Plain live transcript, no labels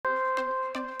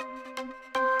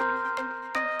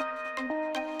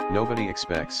nobody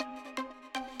expects.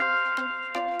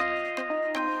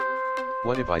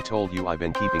 What if I told you I've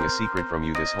been keeping a secret from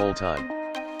you this whole time?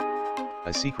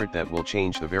 A secret that will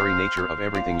change the very nature of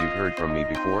everything you've heard from me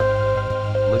before?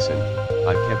 Listen,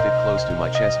 I've kept it close to my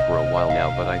chest for a while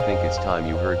now, but I think it's time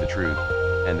you heard the truth,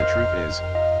 and the truth is...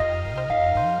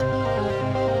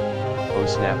 Oh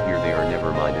snap, here they are,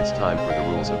 never mind, it's time for the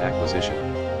rules of acquisition.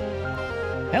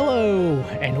 Hello,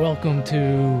 and welcome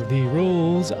to the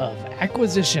Rules of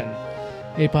Acquisition,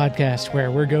 a podcast where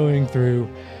we're going through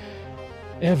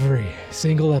every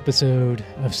single episode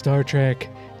of Star Trek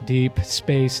Deep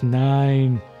Space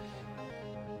Nine.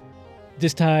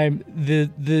 This time,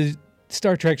 the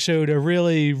Star Trek show to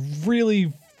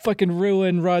really fucking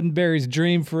ruin Roddenberry's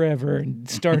dream forever, and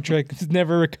Star Trek has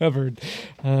never recovered.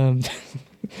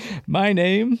 My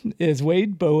name is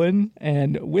Wade Bowen,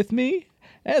 and with me,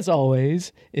 as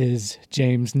always, is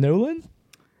James Nolan.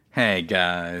 Hey,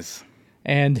 guys.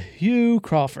 And Hugh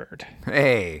Crawford.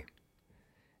 Hey.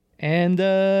 And,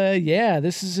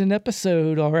 this is an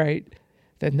episode, all right,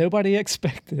 that nobody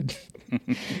expected.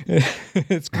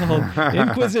 It's called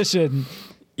Inquisition.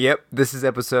 Yep, this is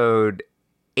episode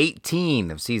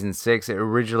 18 of season 6. It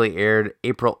originally aired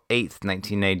April 8th,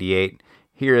 1998.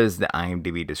 Here is the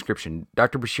IMDb description.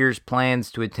 Dr. Bashir's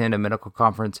plans to attend a medical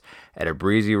conference at a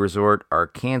breezy resort are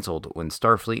canceled when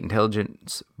Starfleet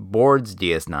intelligence boards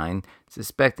DS9,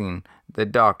 suspecting the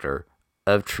Doctor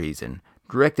of treason.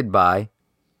 Directed by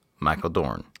Michael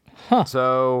Dorn. Huh.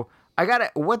 So, I got it.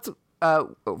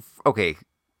 Okay,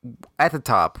 at the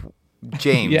top,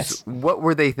 James, Yes. What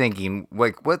were they thinking?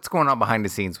 Like, what's going on behind the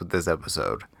scenes with this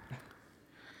episode?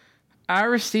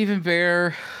 Ira Stephen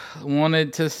Bear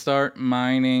wanted to start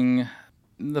mining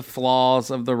the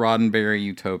flaws of the Roddenberry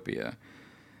utopia.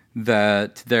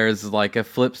 That there's like a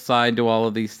flip side to all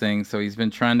of these things. So he's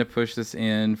been trying to push this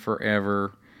in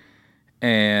forever.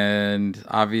 And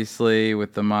obviously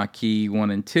with the Maquis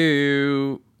 1 and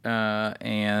 2,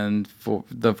 and for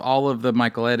all of the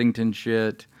Michael Eddington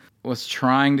shit, was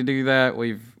trying to do that.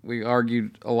 We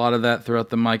argued a lot of that throughout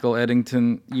the Michael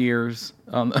Eddington years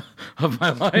of my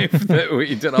life that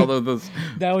we did all of those.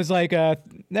 That was like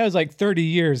 30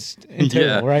 years in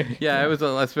total, right? Yeah,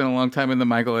 I spent a long time in the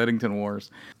Michael Eddington wars,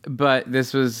 but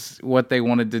this was what they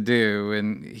wanted to do,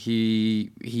 and he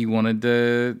wanted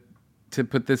to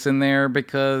put this in there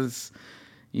because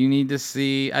you need to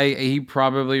see. He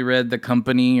probably read The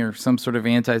Company or some sort of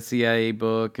anti-CIA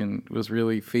book and was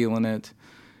really feeling it.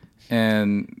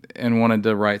 And wanted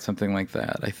to write something like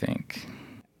that, I think.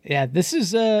 Yeah, this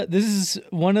is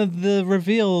one of the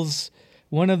reveals,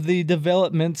 one of the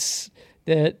developments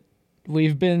that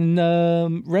we've been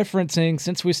referencing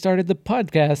since we started the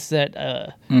podcast.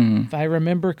 That, if I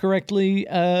remember correctly,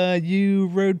 you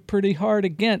rode pretty hard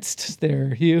against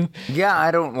there, Hugh. Yeah,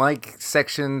 I don't like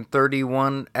Section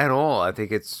 31 at all. I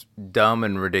think it's dumb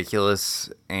and ridiculous,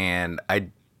 and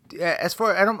I'm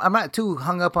not too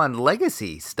hung up on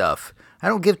legacy stuff. I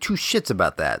don't give two shits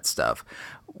about that stuff.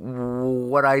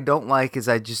 What I don't like is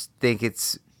I just think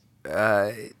it's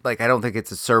I don't think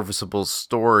it's a serviceable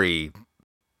story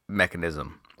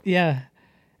mechanism. Yeah,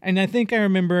 and I think I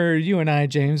remember you and I,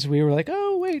 James. We were like,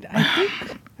 "Oh wait, I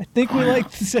think we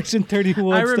like Section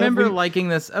 31." I remember liking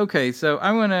this. Okay, so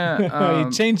I'm gonna.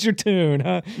 You changed your tune,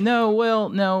 huh? No.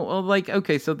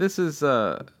 Okay, so this is.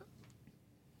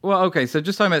 Okay, so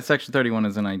just talking about Section 31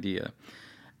 as an idea.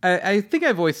 I think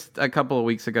I voiced a couple of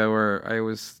weeks ago where I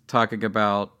was talking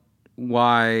about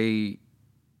why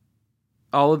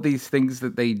all of these things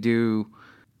that they do,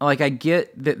 like I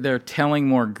get that they're telling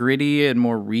more gritty and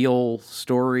more real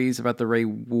stories about the way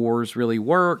wars really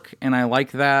work, and I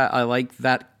like that. I like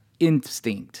that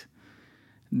instinct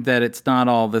that it's not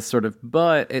all this sort of,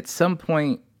 but at some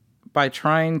point by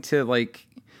trying to like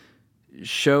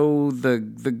show the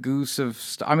goose of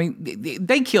I mean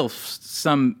they kill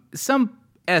some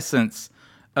essence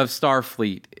of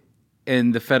Starfleet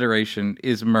and the Federation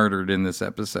is murdered in this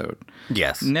episode.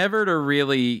 Yes. Never to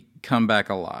really come back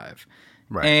alive.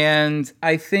 Right. And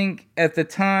I think at the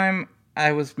time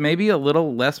I was maybe a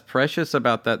little less precious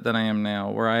about that than I am now,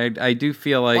 where I do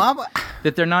feel like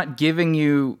that they're not giving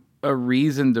you a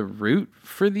reason to root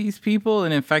for these people,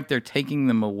 and in fact they're taking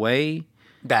them away.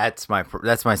 That's my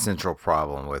central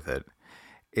problem with it.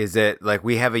 Is that like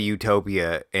we have a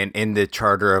utopia, and in the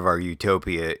charter of our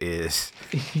utopia is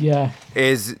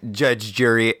judge,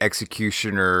 jury,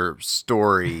 executioner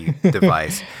story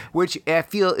device, which I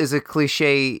feel is a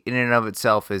cliche in and of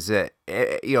itself. Is that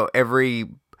every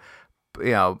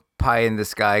pie in the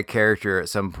sky character at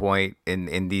some point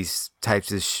in these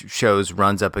types of shows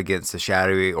runs up against a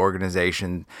shadowy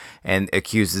organization and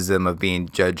accuses them of being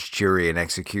judge, jury, and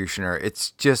executioner.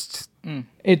 It's just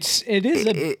it's a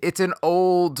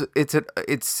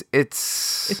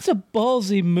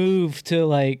ballsy move to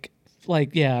like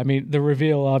yeah. I mean, the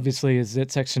reveal obviously is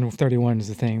that Section 31 is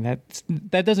the thing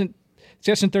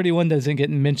Section 31 doesn't get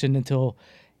mentioned until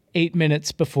 8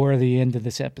 minutes before the end of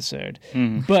this episode.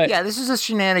 But yeah, this is a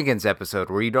shenanigans episode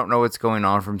where you don't know what's going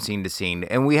on from scene to scene,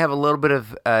 and we have a little bit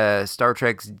of Star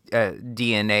Trek's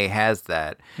DNA has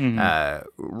that.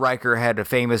 Riker had a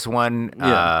famous one.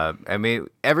 Yeah. I mean,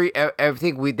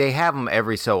 everything they have them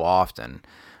every so often.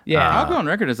 yeah, I'll go on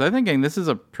record as I think this is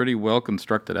a pretty well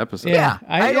constructed episode. Yeah.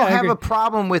 I don't have agree. a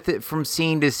problem with it from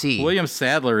scene to scene. William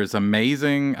Sadler is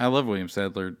amazing. I love William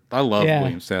Sadler. I love Yeah.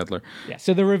 William Sadler. Yeah.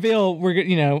 So the reveal,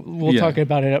 we'll talk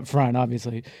about it up front,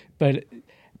 obviously, but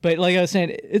like I was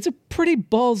saying, it's a pretty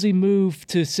ballsy move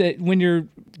to say when you're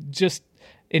just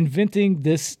inventing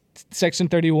this Section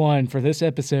 31 for this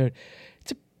episode.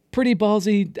 It's a pretty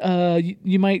ballsy.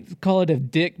 You might call it a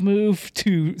dick move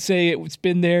to say it's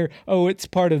been there. Oh, it's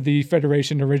part of the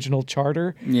Federation original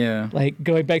charter. Yeah. Like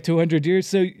going back to 100 years.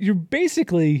 So you're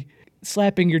basically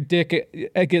slapping your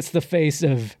dick against the face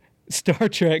of Star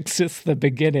Trek since the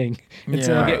beginning. It's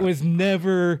Yeah. like it was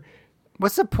never.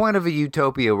 What's the point of a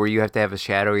utopia where you have to have a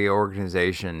shadowy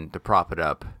organization to prop it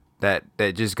up that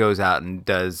just goes out and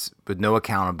does with no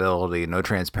accountability, no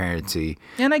transparency,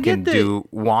 And I get can that- do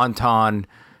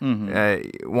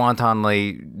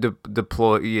wantonly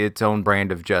deploy its own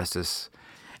brand of justice.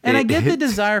 And I get the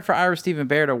desire for Ira Stephen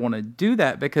Bear to want to do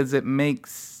that because it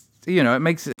makes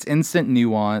it's instant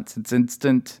nuance, it's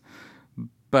instant,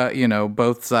 but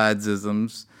both sides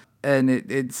isms, and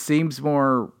it seems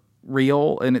more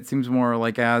real and it seems more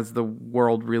like as the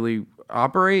world really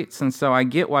operates, and so I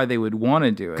get why they would want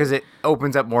to do it Because it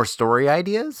opens up more story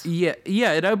ideas? Yeah,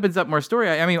 it opens up more story.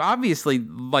 I mean, obviously,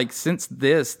 like since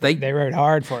this, they They wrote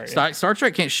hard for it. Star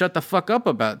Trek can't shut the fuck up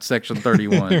about Section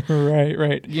 31.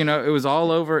 Right. It was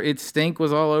all over. Its stink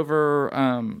was all over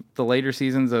the later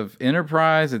seasons of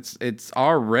Enterprise. It's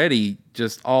already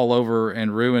just all over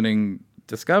and ruining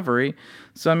Discovery.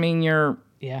 So I mean,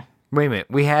 Yeah. Wait a minute.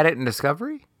 We had it in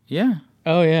Discovery? yeah.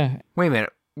 Oh, yeah. Wait a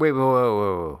minute.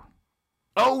 Whoa.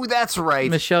 Oh, that's right.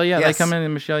 Michelle, Yes. they come in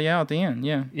and Michelle Yao at the end,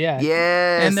 yeah. Yeah.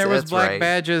 Yes, And there was that's black right.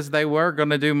 badges. They were going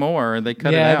to do more, and they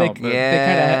cut Yeah, it out. but- they kind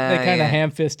yeah. of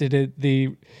ham-fisted it,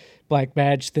 the black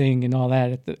badge thing and all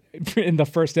that in the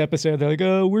first episode. They're like,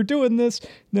 "Oh, we're doing this.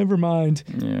 Never mind."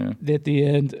 yeah. At the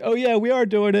end, "Oh yeah, we are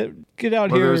doing it. Get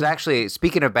out Well, here." there was actually,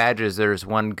 speaking of badges, there's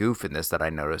one goof in this that I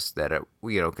noticed that,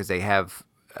 because they have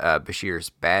Bashir's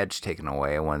badge taken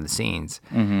away in one of the scenes.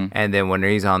 Mm-hmm. And then when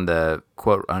he's on the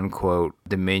quote unquote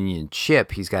Dominion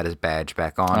ship, he's got his badge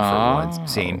back on for one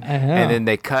scene. And then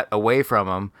they cut away from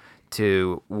him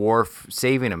to Worf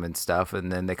saving him and stuff. And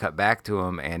then they cut back to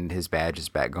him and his badge is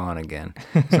back on again.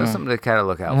 So that's something to kind of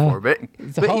look out for. But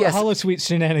yes, Holosuite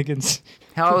shenanigans.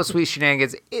 Hello, sweet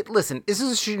shenanigans. Listen, this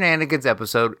is a shenanigans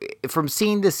episode. From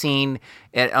scene to scene,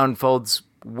 it unfolds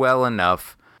well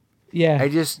enough. Yeah. I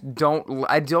just don't.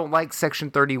 I don't like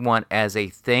Section 31 as a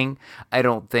thing. I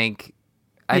don't think.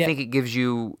 I think it gives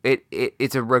you.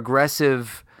 It's a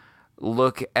regressive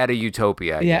look at a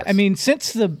utopia. I guess. I mean,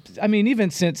 even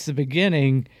since the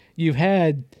beginning, you've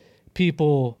had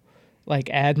people like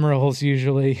admirals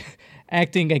usually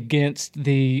acting against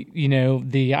the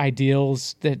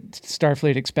ideals that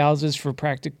Starfleet espouses for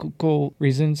practical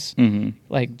reasons,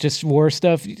 like just war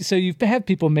stuff. So you have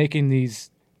people making these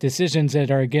decisions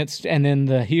that are against, and then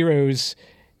the heroes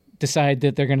decide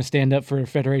that they're going to stand up for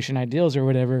Federation ideals or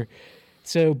whatever.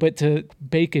 So, but to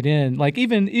bake it in, like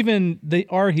even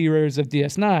our heroes of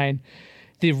DS9,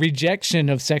 the rejection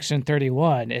of Section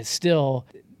 31 is still,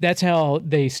 that's how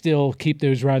they still keep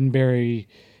those Roddenberry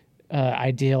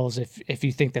ideals, if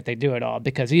you think that they do it all.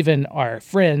 Because even our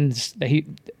friends, the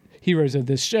heroes of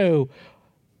this show,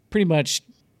 pretty much,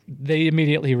 they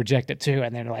immediately reject it too,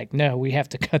 and they're like, no, we have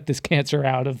to cut this cancer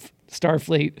out of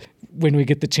Starfleet when we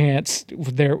get the chance.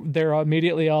 They're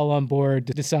immediately all on board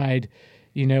to decide,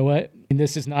 you know what,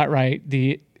 this is not right.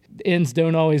 The ends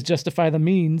don't always justify the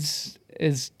means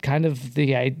is kind of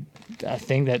the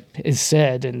thing that is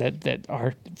said, and that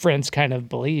our friends kind of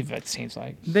believe, it seems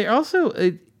like. They also,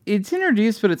 it's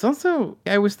introduced, but it's also,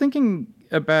 I was thinking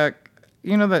about,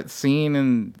 that scene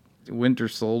in Winter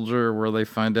Soldier where they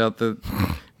find out that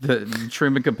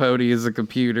Truman Capote is a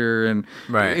computer, and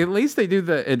Right. at least they do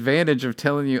the advantage of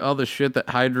telling you all the shit that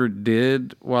Hydra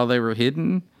did while they were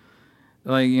hidden.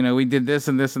 Like, you know, we did this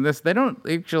and this and this. They don't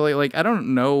actually, like, I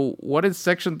don't know what has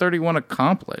Section 31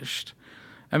 accomplished.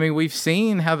 I mean, we've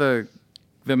seen how the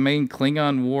main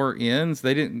Klingon war ends.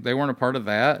 They weren't a part of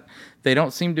that. They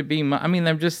don't seem to be. I mean,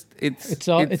 I'm just. It's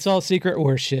all Secret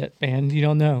War shit, man. You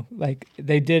don't know. Like,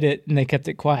 they did it and they kept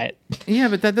it quiet. Yeah,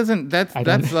 but that doesn't. That's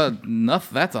enough.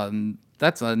 That's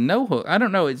a no hook. I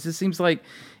don't know. It just seems like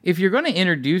if you're going to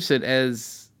introduce it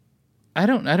as, I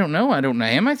don't know.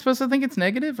 Am I supposed to think it's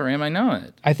negative or am I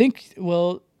not? I think.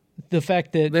 Well, the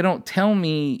fact that They don't tell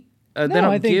me. They no,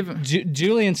 don't I think give.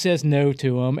 Julian says no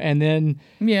to him, and then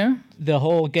Yeah. the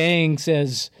whole gang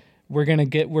says we're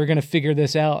gonna figure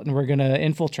this out and we're gonna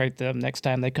infiltrate them next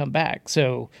time they come back.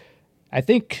 So I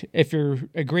think if you're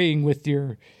agreeing with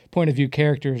your point of view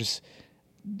characters,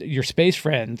 your space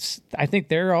friends, I think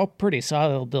they're all pretty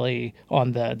solidly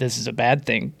on the this is a bad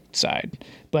thing side.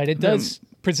 But it does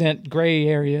present gray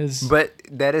areas. But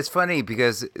that is funny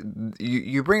because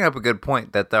you bring up a good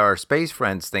point that our space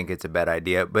friends think it's a bad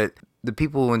idea, but the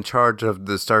people in charge of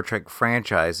the Star Trek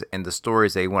franchise and the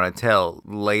stories they want to tell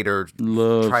later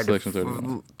Love try Section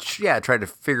 31. try to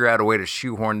figure out a way to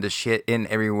shoehorn this shit in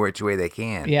every which way they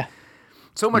can. Yeah.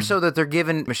 So much so that they're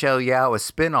giving Michelle Yeoh a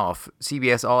spin-off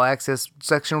CBS All Access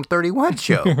Section 31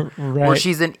 show where Right.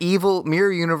 she's an evil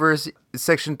Mirror Universe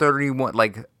Section 31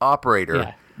 like operator.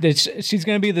 Yeah. She's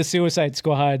going to be the Suicide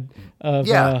Squad of Of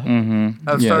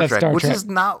Star Of Trek, Star which Trek. is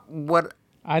not what.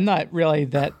 I'm not really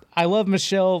that. I love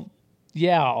Michelle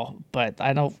Yeoh, but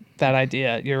I don't that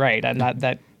idea. You're right. I'm not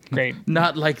that great.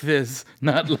 Not like this.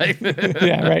 Not like this.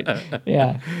 Yeah, right.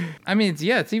 Yeah. I mean,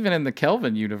 it's even in the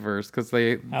Kelvin universe because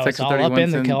they it's Section all up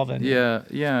 31's in the Kelvin.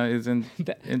 Yeah, is in.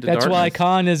 Into That's why darkness.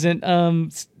 Khan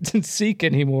isn't Seek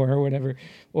anymore or whatever,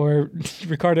 or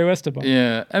Ricardo Esteban.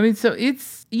 Yeah, I mean, so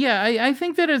it's I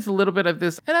think that it's a little bit of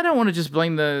this, and I don't want to just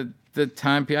blame the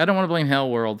time period. I don't want to blame Hell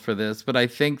World for this, but I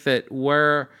think that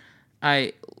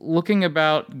looking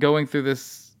about going through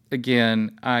this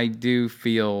again, I do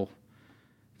feel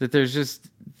that there's just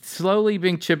slowly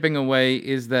being chipping away.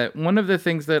 Is that one of the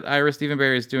things that Ira Stephen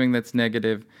Barry is doing that's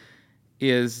negative?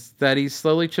 Is that he's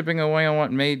slowly chipping away on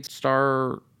what made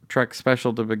Star Trek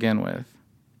special to begin with.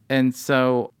 And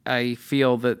so I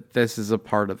feel that this is a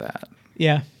part of that.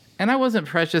 Yeah. And I wasn't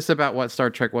precious about what Star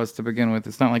Trek was to begin with.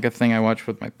 It's not like a thing I watched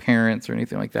with my parents or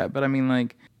anything like that. But I mean,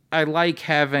 like, I like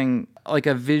having like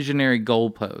a visionary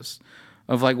goalpost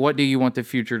of like, what do you want the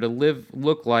future to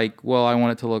look like? Well, I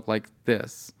want it to look like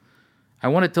this. I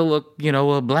want it to look,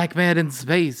 a black man in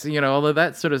space, all of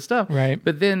that sort of stuff. Right.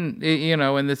 But then,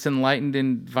 in this enlightened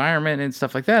environment and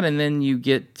stuff like that. And then you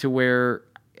get to where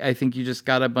I think you just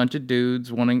got a bunch of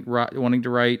dudes wanting to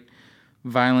write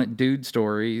violent dude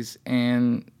stories.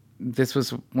 And this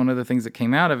was one of the things that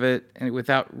came out of it, and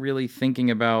without really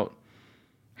thinking about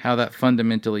how that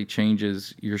fundamentally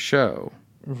changes your show.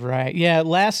 Right. Yeah.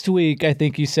 Last week, I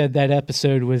think you said that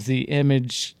episode was the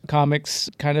Image Comics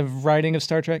kind of writing of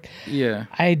Star Trek. Yeah.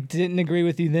 I didn't agree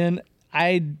with you then.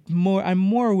 I'm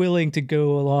more willing to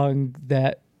go along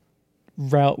that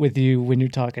route with you when you're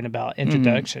talking about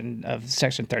introduction of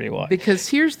Section 31. Because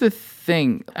here's the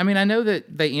thing. I mean, I know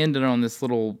that they ended on this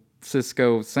little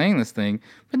Cisco saying this thing,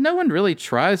 but no one really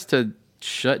tries to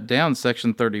shut down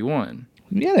Section 31.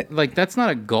 Yeah. Like, that's not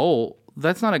a goal.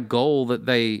 That's not a goal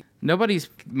that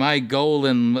my goal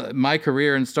in my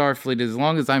career in Starfleet, as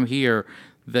long as I'm here,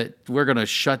 that we're going to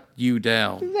shut you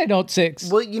down. They don't say.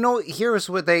 Well, here's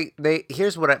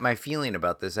what my feeling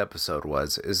about this episode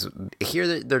is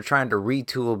here they're trying to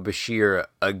retool Bashir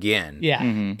again. Yeah.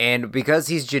 Mm-hmm. And because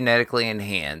he's genetically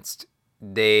enhanced,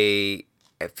 they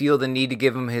feel the need to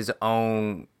give him his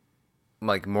own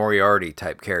like Moriarty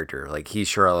type character, like he's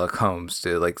Sherlock Holmes,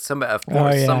 to like some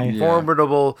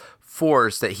formidable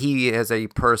force that he has a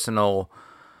personal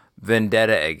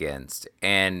vendetta against.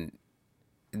 And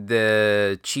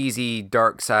the cheesy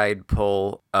dark side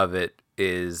pull of it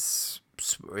is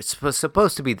it's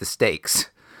supposed to be the stakes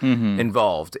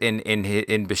involved in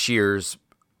Bashir's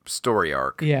story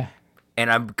arc. Yeah. And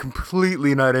I'm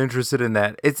completely not interested in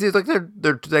that. It's like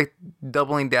they're like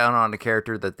doubling down on a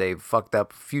character that they've fucked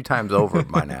up a few times over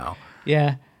by now.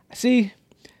 Yeah. See,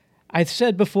 I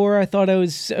said before I thought I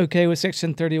was okay with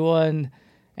Section 31,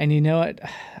 and you know what?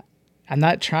 I'm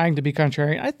not trying to be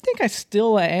contrarian. I think I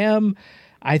still am.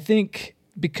 I think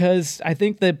because I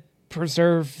think they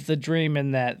preserve the dream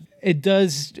in that it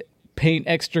does paint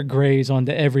extra grays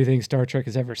onto everything Star Trek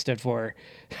has ever stood for,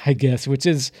 I guess, which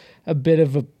is a bit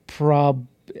of a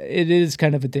it is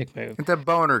kind of a dick move. It's a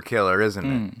boner killer, isn't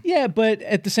it? Yeah, but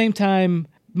at the same time,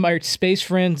 my space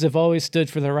friends have always stood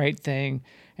for the right thing,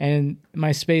 and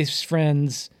my space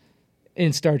friends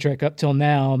in Star Trek up till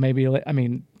now. Maybe, I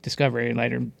mean, Discovery and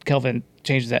later Kelvin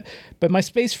changes that. But my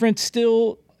space friends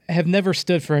still have never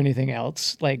stood for anything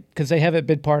else, like, because they haven't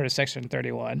been part of Section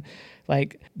 31.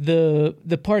 Like, the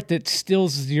part that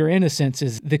stills your innocence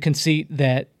is the conceit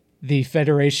that the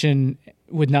Federation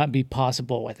would not be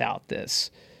possible without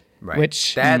this. Right.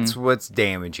 Which that's what's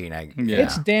damaging.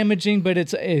 It's damaging, but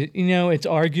it's it's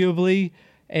arguably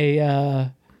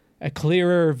a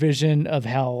clearer vision of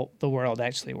how the world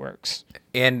actually works.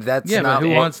 And that's but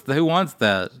who wants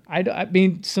that? I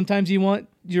mean, sometimes you want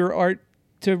your art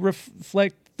to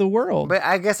reflect the world. But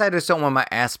I guess I just don't want my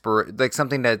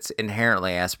something that's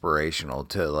inherently aspirational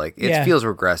to it feels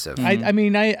regressive. I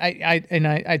mean,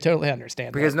 I totally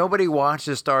understand because that. nobody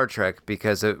watches Star Trek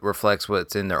because it reflects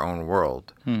what's in their own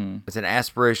world. It's an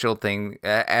aspirational thing,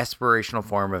 aspirational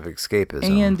form of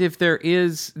escapism. And if there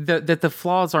is that the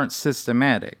flaws aren't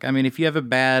systematic. I mean, if you have a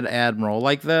bad admiral,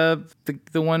 like the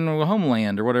one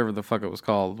Homeland or whatever the fuck it was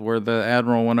called, where the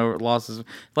admiral went over losses,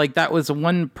 like that was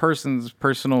one person's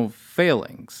personal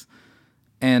failings.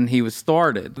 And he was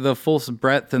thwarted. The full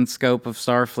breadth and scope of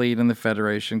Starfleet and the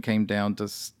Federation came down to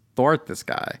thwart this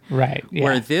guy. Right. Yeah.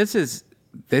 Where this is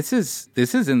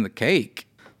in the cake.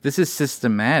 This is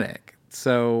systematic.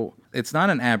 So it's not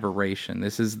an aberration.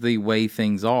 This is the way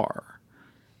things are.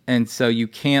 And so you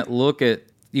can't look at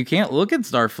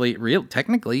Starfleet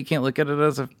technically you can't look at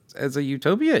it as a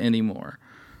utopia anymore,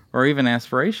 or even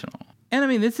aspirational. And I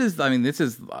mean, this is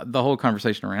the whole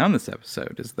conversation around this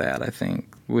episode is that, I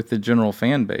think, with the general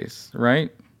fan base,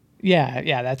 right?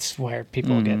 Yeah, that's where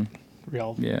people get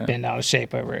real bent out of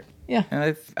shape over it. Yeah.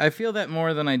 And I feel that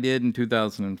more than I did in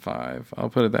 2005. I'll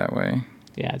put it that way.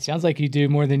 Yeah, it sounds like you do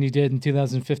more than you did in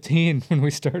 2015 when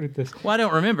we started this. Well, I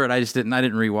don't remember it. I didn't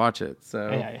rewatch it. So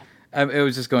it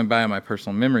was just going by on my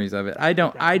personal memories of it. I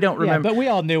don't remember. Yeah, but we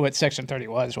all knew what Section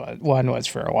 31 was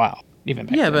for a while, even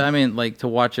back then. But I mean, like, to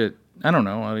watch it, I don't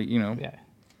know. Yeah.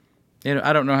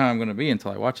 I don't know how I'm going to be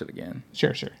until I watch it again.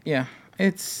 Sure. Yeah,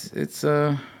 it's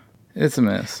a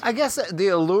mess. I guess the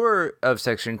allure of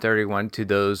Section 31 to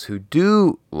those who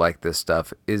do like this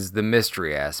stuff is the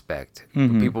mystery aspect.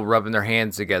 People rubbing their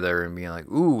hands together and being like,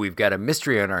 "Ooh, we've got a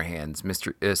mystery on our hands.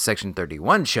 Section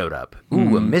 31 showed up.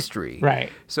 Ooh, a mystery."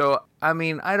 Right. So, I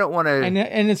mean, I don't want to.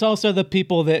 And it's also the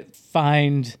people that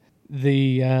find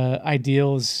the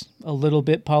ideals a little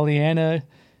bit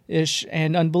Pollyanna-ish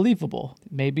and unbelievable.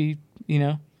 Maybe,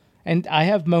 And I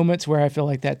have moments where I feel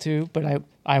like that too, but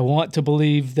I want to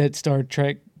believe that Star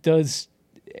Trek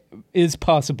is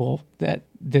possible, that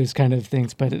those kind of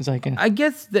things, but it's like... I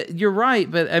guess that you're right,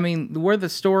 but I mean, where the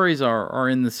stories are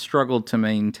in the struggle to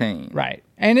maintain. Right.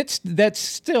 And that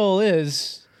still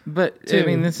is... But, too, I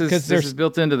mean, this is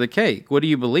built into the cake. What do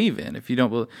you believe in? If you don't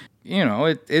believe...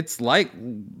 it's like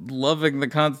loving the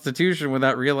Constitution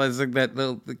without realizing that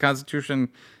the Constitution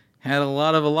had a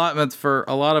lot of allotments for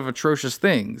a lot of atrocious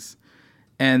things.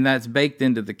 And that's baked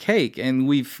into the cake. And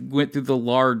we've went through the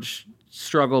large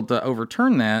struggle to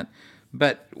overturn that.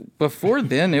 But before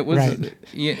then, it was... Right.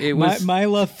 It was my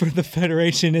love for the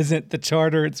Federation isn't the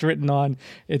charter it's written on.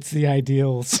 It's the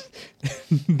ideals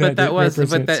but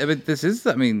this is...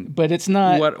 I mean... But it's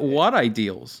not... What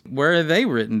ideals? Where are they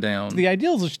written down? The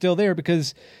ideals are still there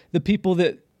because the people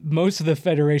that... Most of the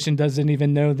Federation doesn't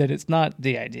even know that it's not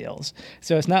the ideals.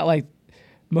 So it's not like...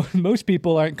 Most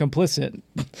people aren't complicit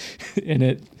in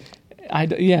it.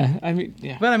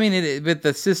 But I mean, but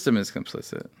the system is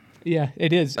complicit. Yeah,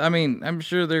 it is. I mean, I'm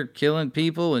sure they're killing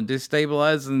people and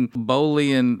destabilizing,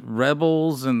 bullying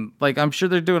rebels, and I'm sure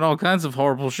they're doing all kinds of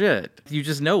horrible shit. You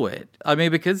just know it. I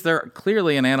mean, because they're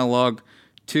clearly an analog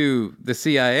to the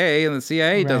CIA, and the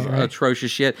CIA does atrocious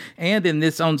shit. And in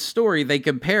this own story, they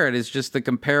compare it as just the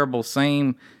comparable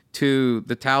same to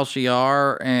the Tal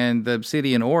Shiar and the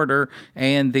Obsidian Order,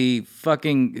 and the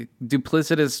fucking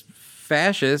duplicitous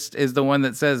fascist is the one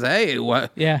that says, "Hey,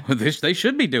 what? Yeah, they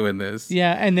should be doing this."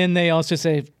 Yeah, and then they also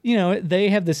say, they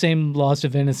have the same loss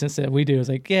of innocence that we do. It's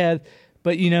like, yeah,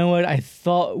 but you know what? I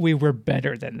thought we were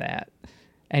better than that.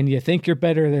 And you think you're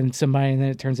better than somebody, and then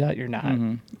it turns out you're not.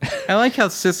 I like how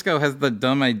Cisco has the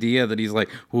dumb idea that he's like,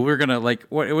 well, we're gonna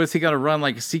what was he gonna run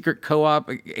a secret co-op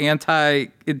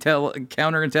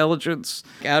counterintelligence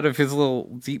out of his little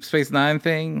Deep Space Nine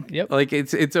thing? Yep.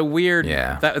 It's a weird.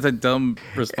 Yeah. That was a dumb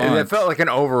response. It felt like an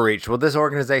overreach. Well, this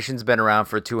organization's been around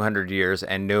for 200 years,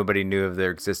 and nobody knew of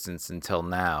their existence until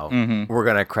now. We're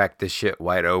gonna crack this shit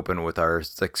wide open with our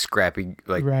scrappy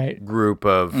group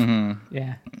of.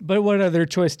 Yeah, but what other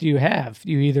choice choice do you have?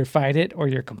 You either fight it or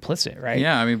you're complicit, right?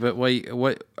 Yeah, I mean, but wait,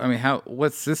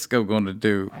 what's Cisco going to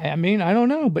do? I mean, I don't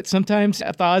know, but sometimes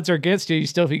if the odds are against you,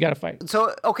 you got to fight.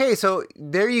 So okay, so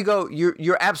there you go.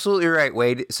 You're absolutely right,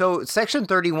 Wade. So Section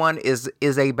 31 is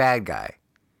a bad guy.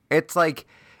 It's like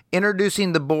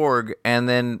introducing the Borg, and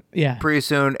then pretty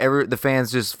soon the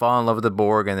fans just fall in love with the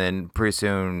Borg, and then pretty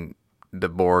soon the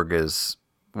Borg is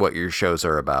what your shows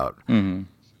are about. Mm-hmm.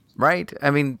 Right? I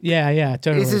mean, yeah,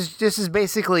 totally. This is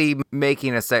basically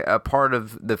making a part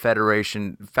of the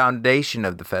Federation, foundation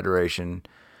of the Federation,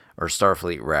 or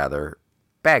Starfleet rather,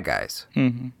 bad guys.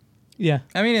 Mm-hmm. Yeah.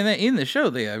 I mean, in the show,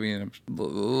 I'm a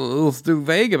little too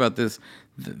vague about this.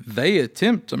 They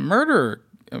attempt to murder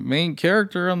a main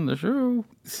character on the show.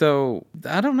 So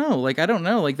I don't know. Like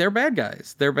they're bad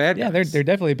guys. They're bad guys. Yeah, they're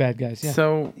definitely bad guys.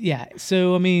 Yeah.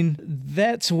 So I mean,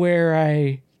 that's where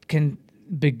I can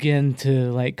begin to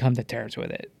like come to terms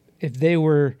with it. If they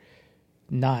were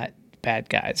not bad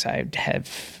guys, I'd have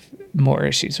more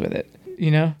issues with it.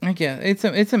 You know? Yeah, it's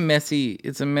a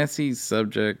messy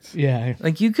subject. Yeah.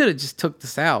 Like you could have just took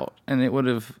this out, and it would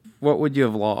have. What would you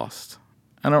have lost?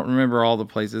 I don't remember all the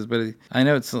places, but I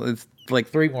know it's like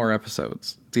 3 more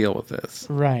episodes deal with this.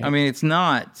 Right. I mean, it's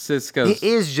not Cisco's. It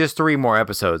is just 3 more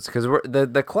episodes because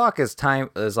the clock is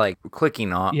like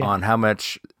clicking on how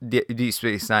much Deep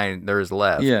Space Nine there is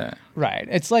left. Yeah. Right.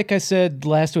 It's like I said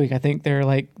last week. I think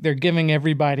they're giving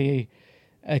everybody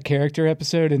a character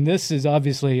episode, and this is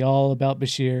obviously all about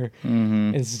Bashir.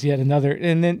 Mm-hmm. It's yet another,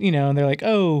 and then and they're like,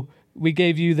 oh, we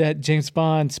gave you that James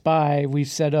Bond spy. We've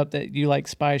set up that you like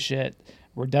spy shit.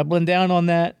 We're doubling down on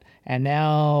that. And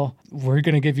now we're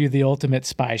going to give you the ultimate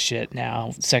spy shit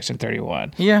now, Section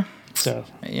 31. Yeah. So,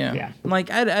 yeah.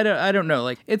 Like, I don't know.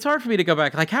 Like, it's hard for me to go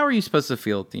back. Like, how are you supposed to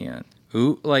feel at the end?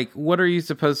 Ooh, like, what are you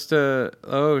supposed to...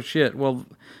 Oh, shit. Well,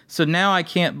 so now I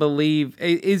can't believe...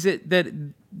 Is it that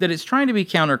it's trying to be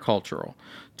countercultural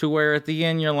to where at the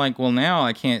end you're like, well, now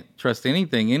I can't trust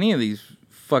anything any of these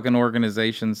fucking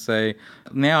organizations say.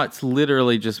 Now it's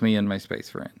literally just me and my space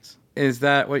friends. Is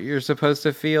that what you're supposed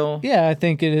to feel? Yeah, I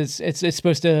think it is. It's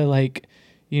supposed to, like,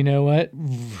 you know what?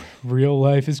 Real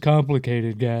life is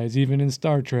complicated, guys, even in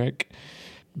Star Trek.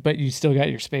 But you still got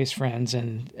your space friends,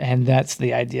 and that's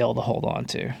the ideal to hold on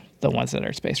to, the ones that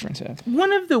our space friends have.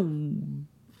 One of the...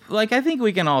 Like, I think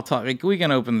we can all talk... Like, we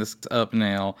can open this up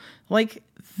now. Like,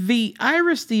 the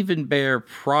Ira Steven Behr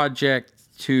project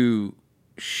to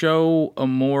show a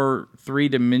more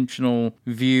three-dimensional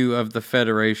view of the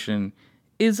Federation...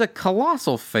 is a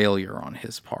colossal failure on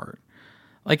his part.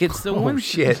 Like, it's the one...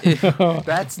 shit.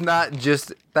 That's not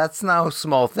a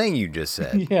small thing you just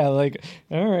said. Yeah, like,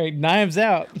 all right, knives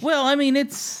out. Well, I mean,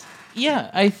 it's...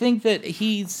 Yeah, I think that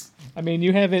he's... I mean,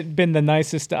 you haven't been the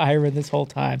nicest to Ira this whole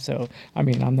time, so, I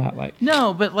mean, I'm not like...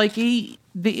 No, but, like, the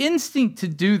instinct to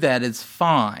do that is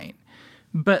fine.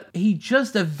 But he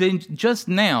just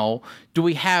now, do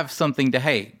we have something to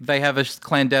hate? They have a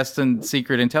clandestine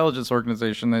secret intelligence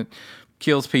organization that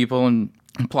kills people and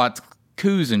plots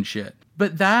coups and shit.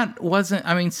 But that wasn't,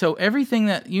 I mean, so everything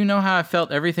that, how I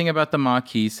felt everything about the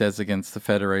Maquis says against the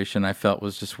Federation, I felt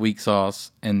was just weak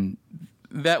sauce. And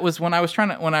that was when I was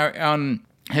on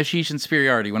Hashish and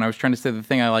Superiority, when I was trying to say the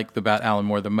thing I like about Alan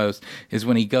Moore the most is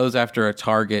when he goes after a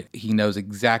target, he knows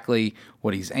exactly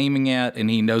what he's aiming at, and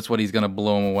he knows what he's going to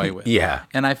blow him away with. Yeah.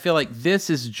 And I feel like this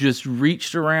is just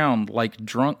reached around like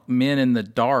drunk men in the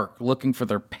dark looking for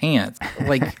their pants.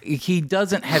 Like, he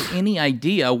doesn't have any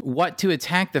idea what to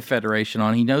attack the Federation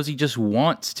on. He knows he just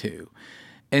wants to.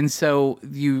 And so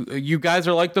you guys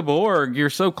are like the Borg. You're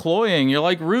so cloying. You're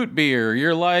like root beer.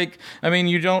 You're like, I mean,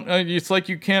 you don't, it's like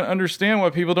you can't understand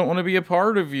why people don't want to be a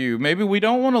part of you. Maybe we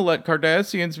don't want to let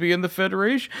Cardassians be in the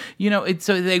Federation.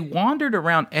 So they wandered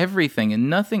around everything and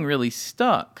nothing really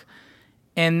stuck.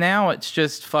 And now it's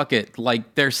just, fuck it,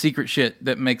 like there's secret shit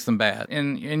that makes them bad.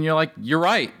 And you're like, you're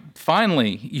right.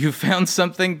 Finally, you found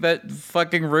something that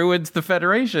fucking ruins the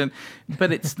Federation.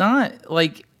 But it's not,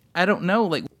 like, I don't know,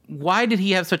 like, why did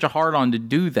he have such a hard-on to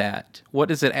do that? What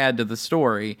does it add to the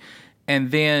story? And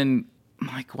then,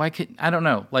 like, I don't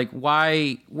know. Like,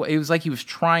 why, it was like he was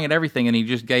trying at everything and he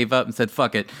just gave up and said,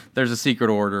 fuck it, there's a secret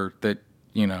order that,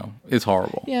 is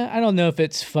horrible. Yeah, I don't know if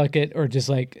it's fuck it or just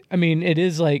like, I mean, it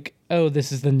is like, oh,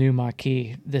 this is the new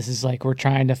Maquis. This is like, we're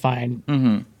trying to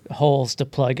find holes to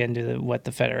plug into what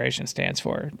the Federation stands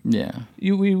for. Yeah.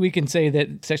 We can say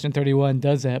that Section 31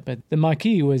 does that, but the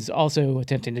Maquis was also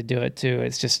attempting to do it too.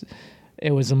 It's just,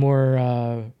 it was a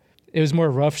more, it was more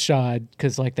roughshod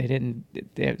because like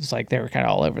it was like they were kind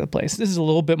of all over the place. This is a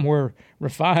little bit more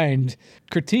refined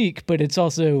critique, but it's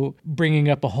also bringing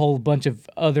up a whole bunch of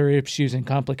other issues and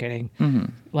complicating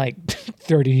like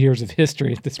 30 years of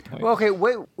history at this point. Well, okay,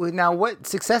 wait. Now, what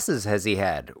successes has he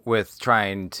had with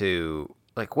trying to,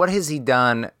 like, what has he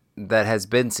done that has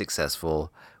been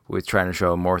successful with trying to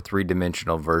show a more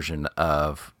three-dimensional version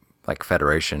of, like,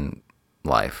 Federation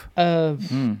life? I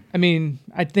mean,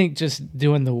 I think just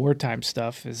doing the wartime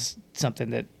stuff is something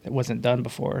that wasn't done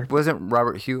before. Wasn't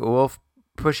Robert Hugh Wolf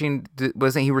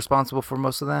wasn't he responsible for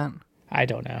most of that? I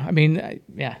don't know. I mean,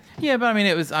 yeah. Yeah, but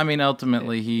I mean,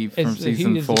 ultimately he from He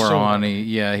season is the 4 on,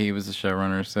 showrunner. he was the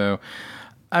showrunner. So,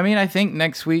 I mean, I think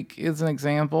next week is an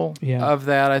example of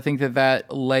that. I think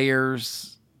that layers.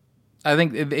 I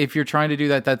think if you're trying to do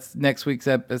that, that's next week's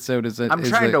episode. I'm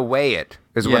trying to weigh it.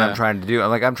 Is what I'm trying to do.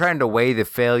 I'm trying to weigh the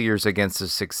failures against the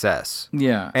success.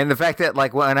 Yeah. And the fact that,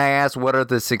 like, when I asked what are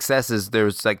the successes,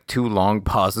 there's like 2 long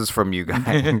pauses from you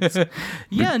guys.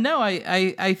 Yeah, no,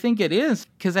 I think it is,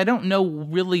 because I don't know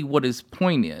really what his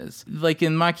point is. Like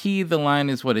in Maquis, the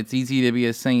line is what, it's easy to be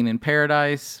a saint in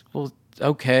paradise. Well,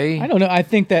 okay. I don't know. I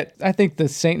think the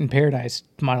Saint in Paradise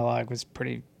monologue was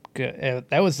pretty good.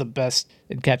 That was the best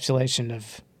encapsulation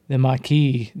of the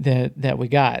Maquis that we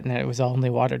got, and it was only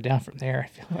watered down from there, I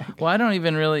feel like. Well, I don't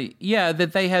even really... Yeah,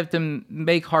 that they have to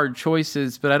make hard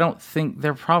choices, but I don't think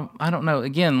they're I don't know.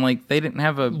 Again, like, they didn't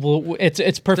have a... Well, it's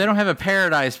perfect. They don't have a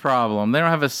paradise problem. They don't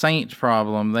have a saint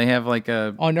problem. They have, like,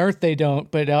 a... On Earth they don't,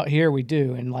 but out here we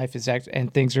do, and life is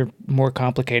and things are more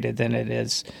complicated than it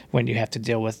is when you have to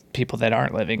deal with people that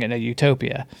aren't living in a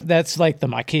utopia. That's like the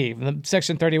Maquis. The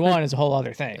Section 31 is a whole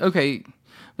other thing. Okay,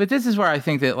 but this is where I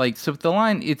think that, like, so the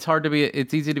line, it's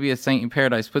easy to be a saint in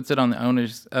paradise, puts it on the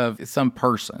onus of some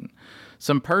person.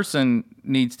 Some person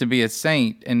needs to be a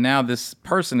saint, and now this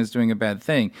person is doing a bad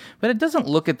thing. But it doesn't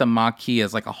look at the Maquis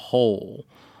as like a whole,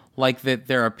 like that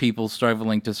there are people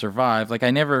struggling to survive. Like,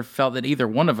 I never felt that either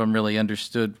one of them really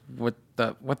understood what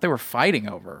they were fighting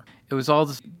over. It was all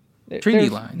just treaty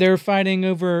lines. They're fighting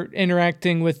over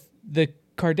interacting with the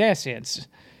Cardassians.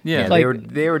 Yeah,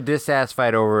 they were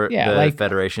dissatisfied over the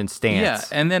Federation stance.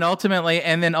 Yeah, and then ultimately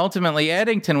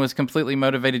Eddington was completely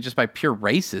motivated just by pure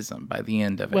racism by the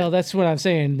end of it. Well, that's what I'm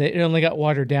saying. It only got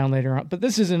watered down later on. But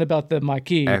this isn't about the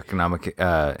Maquis. Economic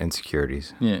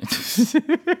insecurities. Yeah.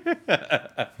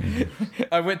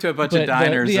 I went to a bunch of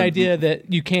diners. The idea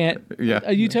that you can't...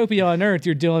 A utopia on Earth,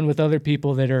 you're dealing with other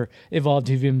people that are evolved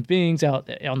human beings. Out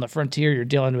on the frontier, you're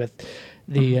dealing with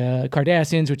the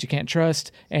Cardassians, which you can't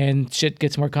trust, and shit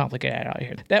gets more complicated out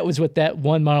here. That was what that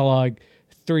one monologue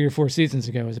 3 or 4 seasons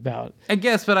ago was about. I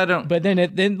guess, but I don't... But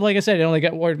then, like I said, it only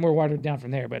got more watered down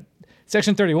from there. But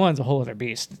Section 31 is a whole other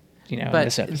beast, in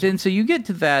this episode. Then, so you get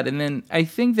to that, and then I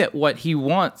think that what he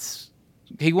wants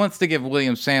to give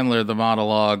William Sandler the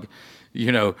monologue,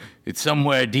 it's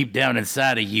somewhere deep down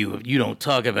inside of you. If you don't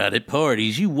talk about it,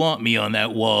 parties, you want me on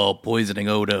that wall poisoning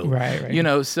Odo.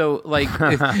 Right. So like,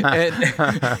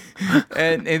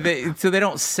 so they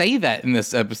don't say that in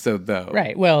this episode, though.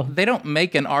 Right. Well, they don't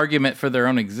make an argument for their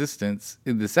own existence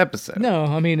in this episode. No,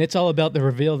 I mean, it's all about the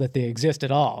reveal that they exist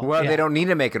at all. Well, they don't need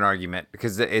to make an argument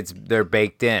because they're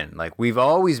baked in. Like, we've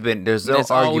always been, there's no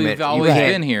argument. We've always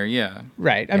been here, yeah.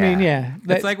 Right. I mean, yeah.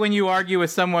 It's like when you argue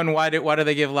with someone, why do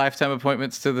they give lifetime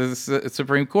appointments to the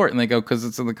Supreme Court? And they go, because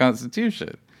it's in the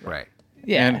Constitution. Right.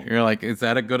 Yeah. And you're like, is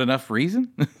that a good enough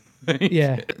reason?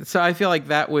 Yeah. So I feel like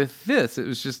that with this, it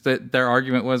was just that their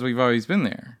argument was we've always been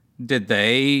there. Did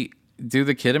they do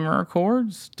the Khitomer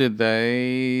Accords? Did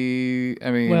they?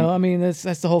 I mean, well, I mean that's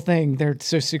the whole thing. They're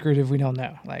so secretive, we don't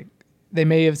know. Like, they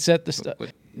may have set the stuff.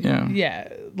 Yeah.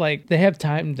 Yeah. Like, they have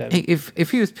time to.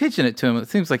 If he was pitching it to him, it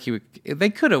seems like they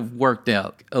could have worked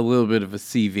out a little bit of a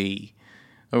CV.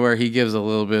 Where he gives a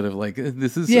little bit of like,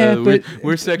 this is,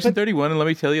 we're Section 31, and let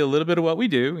me tell you a little bit of what we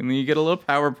do. And then you get a little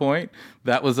PowerPoint.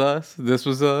 That was us. This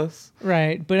was us.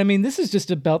 Right. But I mean, this is just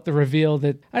about the reveal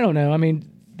that, I don't know. I mean,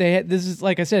 this is,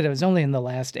 like I said, it was only in the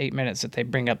last 8 minutes that they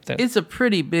bring up the... It's a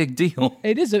pretty big deal.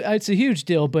 It's a huge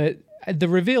deal, but the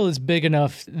reveal is big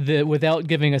enough that without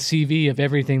giving a CV of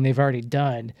everything they've already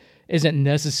done isn't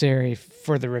necessary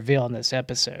for the reveal in this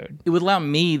episode. It would allow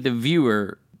me, the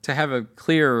viewer, to have a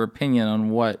clearer opinion on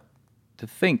what to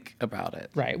think about it.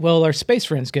 Right. Well, our space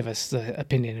friends give us the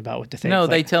opinion about what to think. No,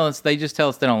 they just tell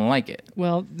us they don't like it.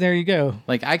 Well, there you go.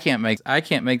 Like, I can't make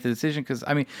the decision because,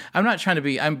 I mean, I'm not trying to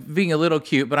be, I'm being a little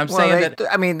cute, but I'm saying that.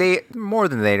 I mean, they more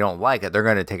than they don't like it, they're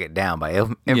going to take it down by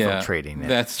infiltrating it.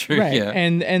 That's true. Right. Yeah.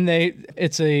 And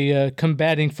it's a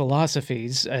combating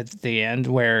philosophies at the end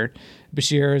where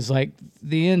Bashir is like,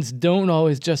 the ends don't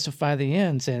always justify the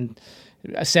ends, and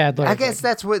Sadler. I guess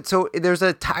that's what. So there's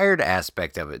a tired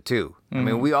aspect of it too. I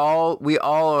mean, we all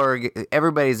are.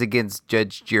 Everybody's against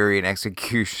judge, jury, and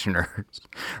executioners,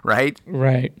 right?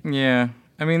 Right. Yeah.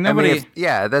 I mean, I nobody. mean,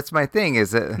 that's my thing.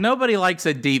 Is that Nobody likes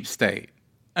a deep state.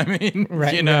 I mean,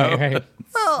 Right. you know. Right.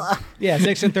 Yeah,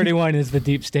 Section 31 is the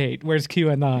deep state. Where's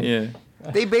QAnon?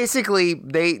 Yeah. they basically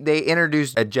they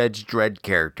introduced a Judge Dredd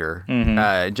character.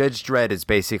 Judge Dredd is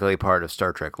basically part of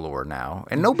Star Trek lore now,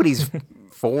 and nobody's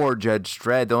for Judge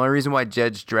Dredd. The only reason why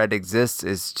Judge Dredd exists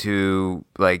is to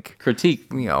Critique.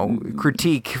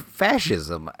 critique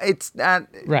fascism. It's not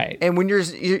Right. And when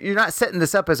you're not setting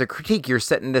this up as a critique, you're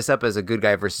setting this up as a good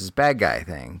guy versus bad guy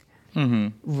thing.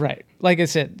 Right. Like I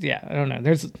said, yeah, I don't know.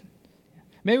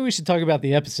 Maybe we should talk about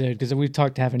the episode because we've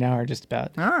talked half an hour just about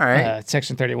All right.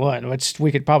 Section 31, which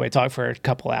we could probably talk for a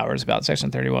couple hours about Section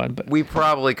 31. But We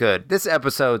probably could. This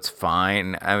episode's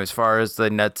fine as far as the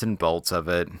nuts and bolts of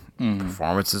it.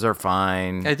 Performances are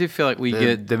fine. I do feel like we The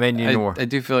get Dominion War. I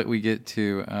do feel like we get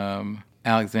to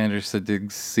Alexander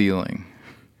Siddig's ceiling.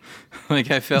 Like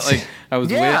I felt like I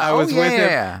was Yeah. with I was Oh, with him.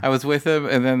 yeah. I was with him,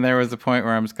 and then there was a point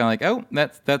where I'm just kind of like, oh,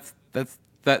 that's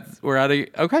we're out of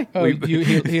okay. oh,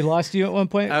 he lost you at one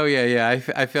point? Oh yeah.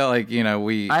 I felt like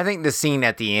we. I think the scene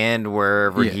at the end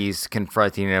wherever Yeah. he's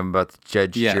confronting him about the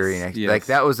judge, Yes, jury, and yes. like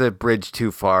that was a bridge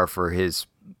too far for his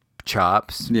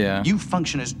chops. yeah. You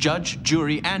function as judge,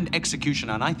 jury, and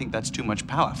executioner, and I think that's too much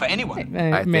power for anyone.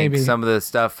 I Maybe. think some of the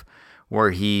stuff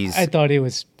where he's I thought he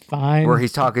was fine. where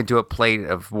he's talking to a plate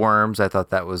of worms, I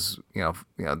thought that was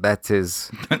that's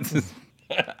his.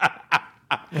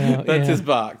 Well, That's yeah. his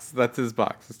box. That's his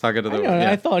box. He's talking to the.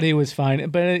 I thought he was fine,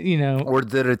 but Or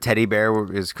did a teddy bear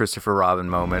his Christopher Robin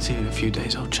moment? See you in a few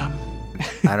days, old chum.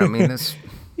 I don't mean this.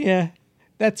 yeah,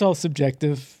 that's all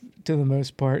subjective to the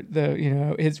most part. Though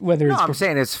it's whether No, it's I'm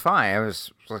saying it's fine. I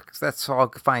was like, that's all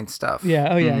fine stuff. yeah,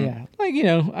 oh yeah, yeah. Like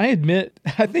I admit,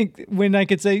 I think when I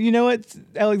could say, you know what,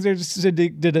 Alexander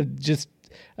Siddig did just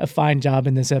a fine job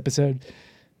in this episode.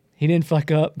 He didn't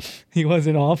fuck up. He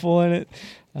wasn't awful in it.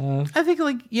 I think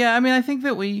I think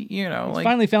that we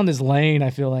Finally found his lane.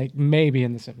 I feel like maybe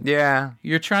in this episode. Yeah.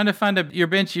 you're trying to find your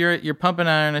bench. You're pumping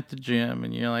iron at the gym,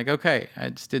 and you're like, okay, I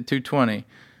just did 220.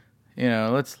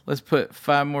 Let's put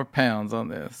 5 more pounds on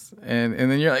this, and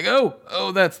then you're like,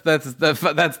 oh, that's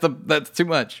too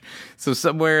much. So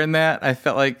somewhere in that, I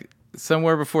felt like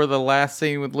somewhere before the last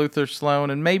scene with Luther Sloan,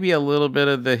 and maybe a little bit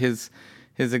of his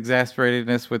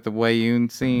exasperatedness with the Wei-Yun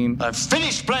scene. I've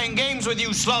finished playing games with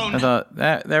you, Sloan. I thought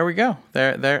there we go.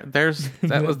 That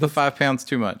was the 5 pounds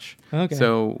too much. Okay.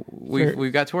 So we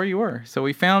got to where you were. So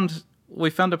we found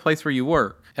a place where you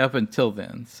were up until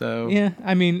then. So Yeah,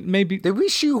 I mean maybe. Did we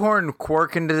shoehorn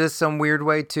Quark into this some weird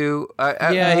way too?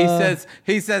 yeah,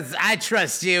 he says, I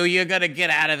trust you. You're gonna get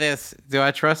out of this. Do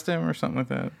I trust him or something like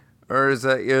that? Or is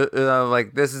it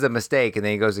like this is a mistake, and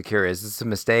then he goes to Kira, is this a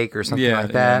mistake or something Yeah,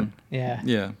 like that? Yeah.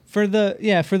 Yeah. For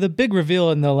the big reveal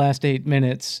in the last 8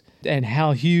 minutes and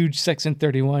how huge Section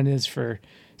 31 is for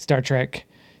Star Trek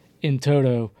in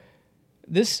toto,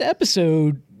 this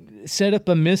episode set up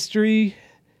a mystery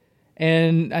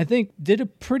and I think did a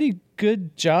pretty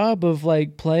good job of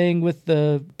playing with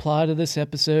the plot of this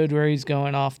episode where he's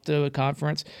going off to a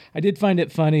conference. I did find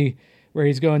it funny where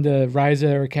he's going to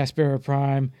Risa or Caspera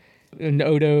Prime and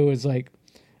Odo is like,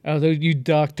 oh, you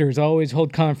doctors always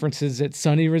hold conferences at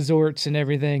sunny resorts and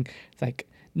everything. It's like,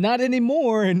 not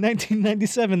anymore. In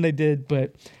 1997 they did,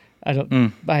 but I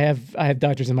don't. I have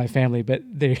doctors in my family, but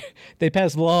they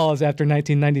passed laws after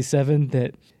 1997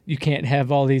 that you can't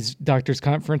have all these doctors'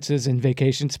 conferences and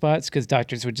vacation spots because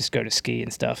doctors would just go to ski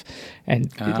and stuff.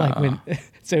 And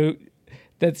so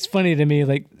that's funny to me.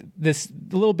 Like this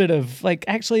little bit of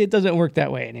actually, it doesn't work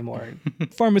that way anymore.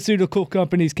 Pharmaceutical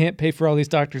companies can't pay for all these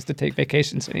doctors to take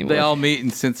vacations anymore. They all meet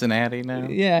in Cincinnati now.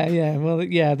 Yeah. Well,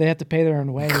 yeah, they have to pay their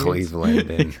own way.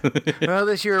 Cleveland. Well,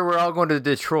 this year we're all going to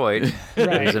Detroit.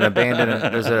 There's a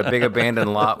big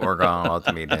abandoned lot we're going all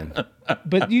to meet in.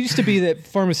 But it used to be that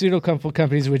pharmaceutical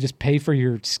companies would just pay for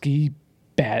your ski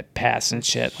pass and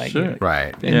shit. Sure.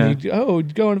 Right. And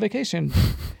you'd go on vacation.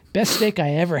 Best steak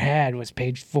I ever had was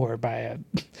paid for by a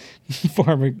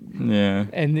farmer. Yeah.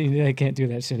 And they can't do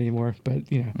that shit anymore. But,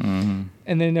 And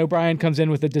then O'Brien comes in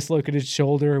with a dislocated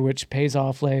shoulder, which pays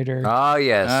off later. Oh,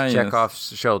 yes. Ah, yes.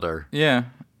 Chekhov's shoulder. Yeah.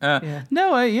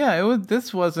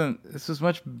 This was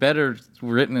much better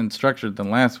written and structured than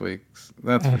last week's.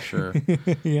 That's for sure.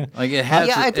 Yeah. Like it has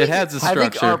it has a structure. I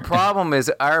think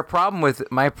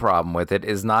my problem with it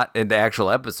is not in the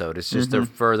actual episode. It's just the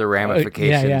further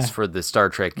ramifications for the Star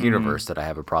Trek universe that I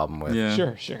have a problem with.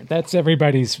 Yeah. Sure. That's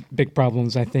everybody's big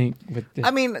problems, I think.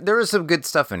 I mean, there is some good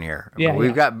stuff in here.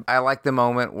 I like the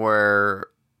moment where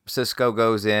Sisko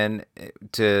goes in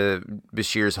to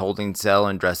Bashir's holding cell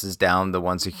and dresses down the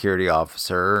one security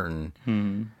officer, and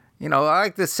I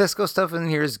like the Sisko stuff in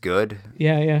here is good.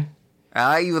 Yeah.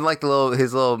 I even like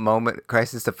his little moment,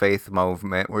 crisis of faith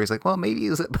moment, where he's like, "Well, maybe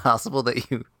is it possible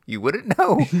that you wouldn't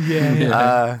know?"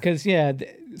 Yeah. Because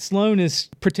Sloan is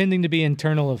pretending to be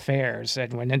internal affairs,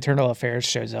 and when internal affairs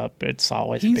shows up, it's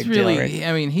always a big deal.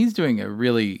 I mean, he's doing a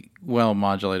really well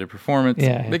modulated performance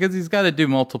because he's got to do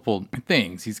multiple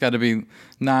things. He's got to be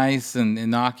nice and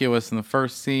innocuous in the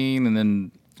first scene, and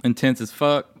then intense as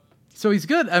fuck. So he's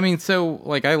good. I mean,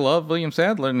 I love William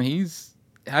Sadler, and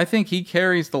I think he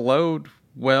carries the load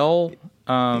well.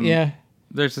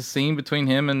 There's a scene between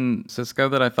him and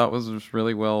Sisko that I thought was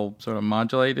really well sort of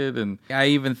modulated. And I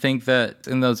even think that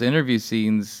in those interview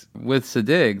scenes with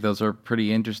Siddig, those are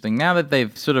pretty interesting. Now that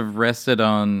they've sort of rested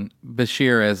on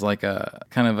Bashir as like a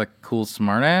kind of a cool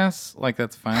smartass, like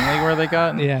that's finally where they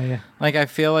got. Yeah. Like I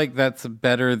feel like that's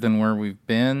better than where we've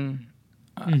been.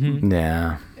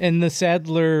 Yeah. And the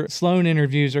Sadler-Sloan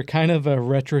interviews are kind of a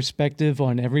retrospective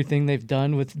on everything they've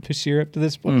done with Bashir up to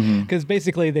this point. Because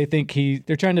basically they think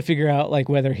they're trying to figure out like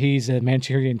whether he's a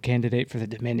Manchurian candidate for the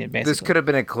Dominion, basically. This could have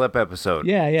been a clip episode.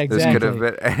 Yeah, exactly.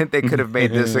 They could have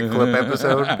made this a clip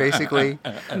episode, basically.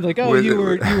 Like, you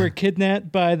were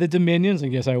kidnapped by the Dominions.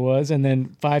 Like, yes, I was. And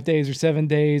then 5 days or 7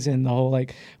 days, and the whole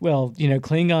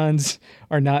Klingons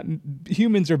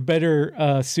humans are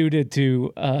better suited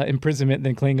to imprisonment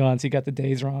than Klingons. He got the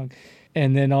days wrong.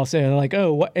 And then also like,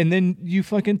 and then you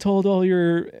fucking told all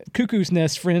your Cuckoo's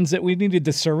Nest friends that we needed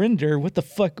to surrender. What the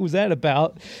fuck was that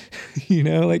about?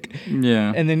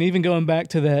 Yeah. And then even going back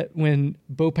to that when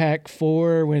Bopak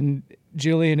 4, when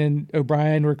Julian and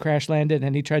O'Brien were crash landed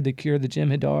and he tried to cure the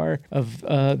Jem'Hadar of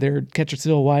their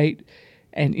Ketracil White.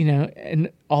 And, and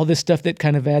all this stuff that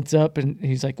kind of adds up. And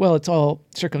he's like, well, it's all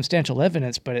circumstantial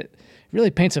evidence, but it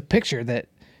really paints a picture that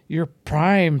you're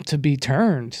primed to be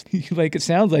turned. Like, it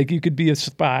sounds like you could be a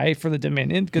spy for the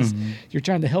Dominion because you're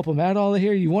trying to help them out all of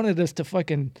here. You wanted us to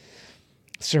fucking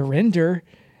surrender.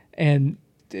 And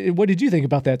what did you think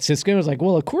about that, Sisko? I was like,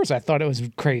 well, of course I thought it was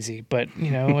crazy, but,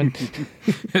 and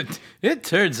it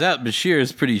turns out Bashir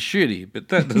is pretty shitty, but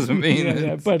that doesn't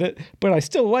mean but I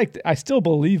still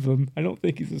believe him. I don't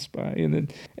think he's a spy.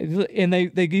 And they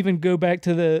even go back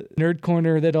to the nerd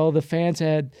corner that all the fans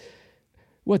had.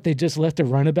 What, they just left a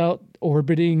runabout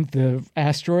orbiting the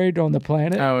asteroid on the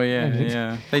planet? Oh,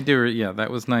 yeah. They do. Yeah,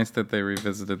 that was nice that they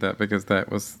revisited that because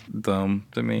that was dumb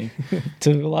to me.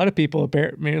 To a lot of people,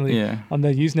 apparently, on the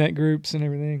Usenet groups and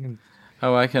everything. And,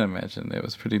 I can imagine. It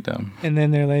was pretty dumb. And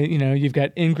then they're like, you've got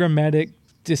engrammatic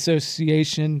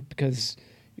dissociation because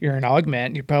you're an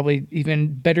augment. You're probably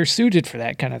even better suited for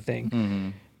that kind of thing. Mm-hmm.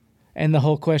 And the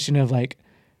whole question of like,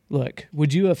 look,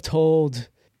 would you have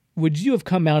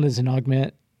come out as an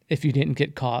augment if you didn't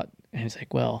get caught? And he's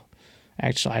like, well,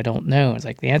 actually, I don't know. It's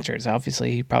like, the answer is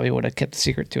obviously he probably would have kept the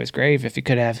secret to his grave if he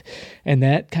could have. And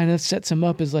that kind of sets him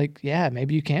up as like, yeah,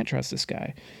 maybe you can't trust this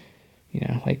guy.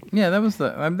 That was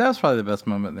probably the best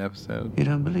moment in the episode. You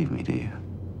don't believe me, do you?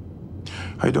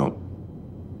 I don't.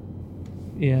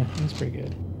 Yeah, that's pretty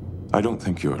good. I don't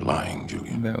think you're lying,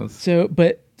 Julian.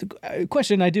 But the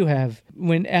question I do have,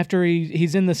 after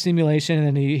he's in the simulation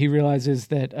and he realizes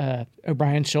that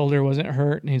O'Brien's shoulder wasn't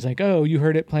hurt, and he's like, oh, you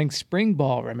heard it playing spring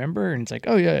ball, remember? And it's like,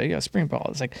 oh, yeah, spring ball.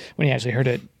 It's like when he actually heard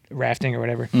it rafting or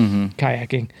whatever,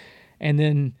 kayaking. And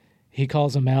then he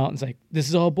calls him out and is like, this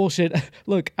is all bullshit.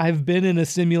 Look, I've been in a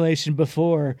simulation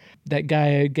before. That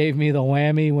guy gave me the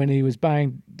whammy when he was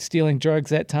stealing drugs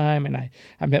that time, and I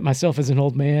met myself as an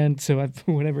old man, so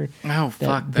whatever. Oh,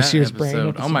 fuck that Bashir's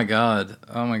episode. Oh, my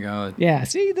God. Yeah,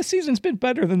 see, the season's been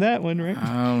better than that one, right?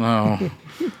 I don't know.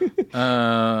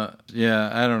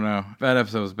 I don't know. That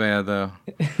episode was bad, though.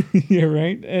 Yeah,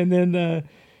 right? And then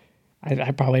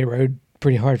I probably rode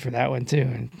pretty hard for that one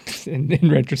too, and in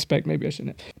retrospect maybe I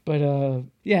shouldn't have. But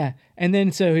and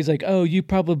then so he's like, oh, you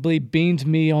probably beamed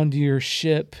me onto your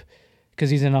ship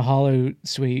because he's in a hollow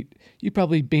suite. You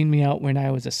probably beamed me out when I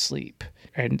was asleep.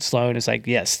 And Sloan is like,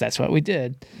 yes, that's what we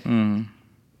did.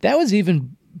 That was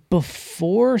even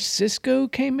before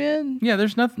Sisko came in. Yeah,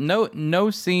 there's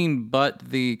no scene but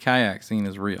the kayak scene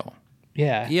is real.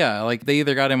 Yeah. Yeah, like they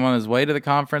either got him on his way to the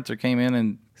conference or came in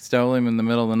and stole him in the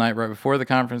middle of the night right before the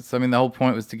conference. I mean, the whole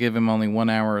point was to give him only 1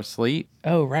 hour of sleep.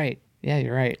 Oh, right. Yeah,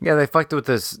 you're right. Yeah, they fucked with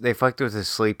this. They fucked with his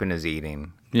sleep and his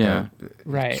eating. Yeah.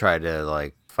 Right. Tried to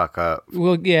like fuck up.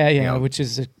 Well, yeah, Yeah. which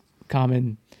is a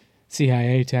common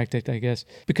CIA tactic, I guess.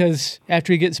 Because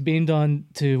after he gets beamed on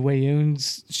to Wei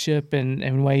Yun's ship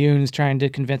and Wei Yun's trying to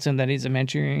convince him that he's a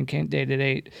Manchurian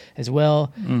candidate as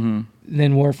well,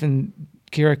 then Worf and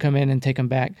Kira come in and take him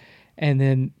back. And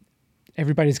then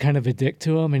everybody's kind of a dick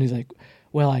to him. And he's like,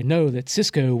 well, I know that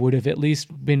Sisko would have at least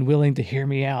been willing to hear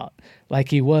me out like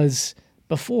he was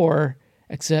before,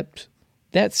 except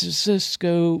that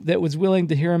Sisko that was willing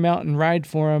to hear him out and ride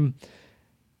for him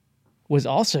was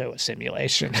also a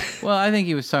simulation. Well, I think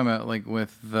he was talking about like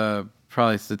with the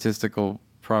probably statistical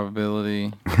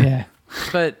probability. Yeah.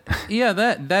 But yeah,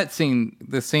 that scene,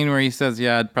 the scene where he says,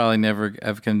 "Yeah, I'd probably never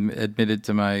have admitted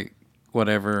to my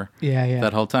whatever." Yeah.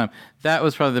 That whole time, that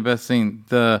was probably the best scene.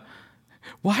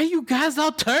 Why are you guys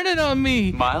all turning on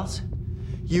me? Miles?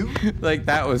 You? Like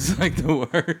that was like the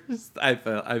worst. I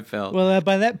felt. Well,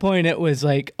 by that point, it was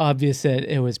like obvious that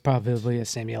it was probably a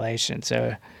simulation.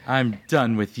 So I'm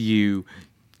done with you,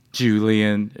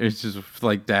 Julian. It's just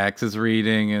like Dax is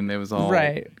reading, and it was all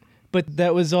right. But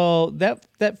that was all that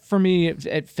for me.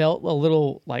 It felt a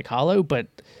little like hollow, but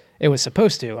it was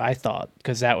supposed to. I thought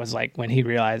because that was like when he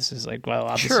realized is like, well,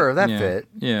 obviously, Sure, that Yeah. fit.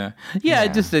 Yeah.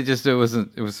 It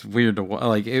wasn't. It was weird to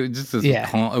like. It just was. Yeah.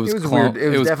 It was, It was weird. It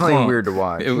was definitely clunky. weird to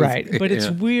watch. It was- right. But it's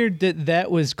yeah. weird that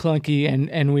was clunky,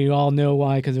 and we all know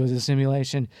why because it was a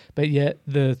simulation. But yet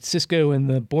the Cisco in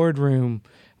the boardroom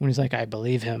when he's like, I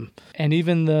believe him, and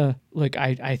even the like,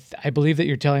 I believe that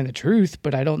you're telling the truth,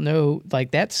 but I don't know. Like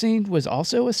that scene was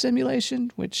also a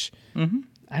simulation, which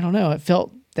I don't know.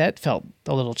 That felt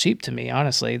a little cheap to me,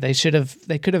 honestly. They could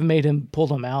have made him pull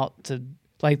him out to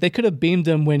like they could have beamed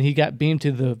him when he got beamed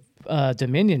to the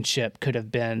Dominion ship. Could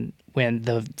have been when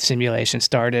the simulation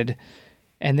started.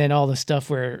 And then all the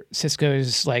stuff where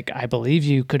Cisco's like, I believe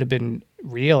you could have been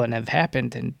real and have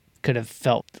happened and could have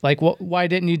felt like, why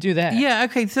didn't you do that? Yeah,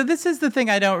 okay, so this is the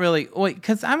thing I don't really wait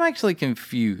because I'm actually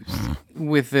confused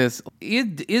with this.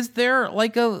 Is there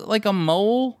like a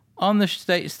mole on the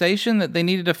station that they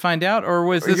needed to find out, or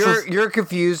was this? You're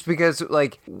confused because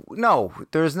like no,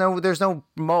 there's no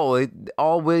mole.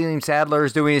 All William Sadler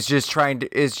is doing is just trying to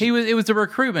It was a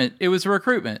recruitment. It was a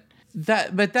recruitment.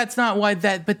 But that's not why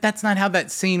But that's not how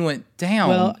that scene went down.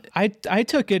 Well, I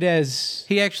took it as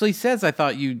He actually says, "I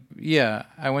thought you." Yeah,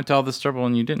 I went to all this trouble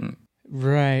and you didn't.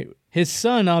 right. His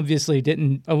son obviously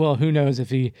didn't. Oh, well, who knows if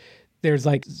he? There's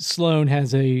like Sloane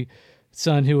has a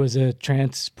son who was a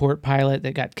transport pilot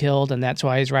that got killed, and that's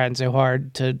why he's riding so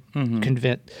hard to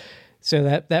convince.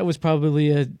 So that was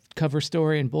probably a cover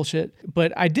story and bullshit.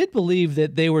 But I did believe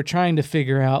that they were trying to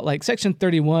figure out, like Section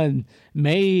 31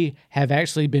 may have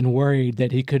actually been worried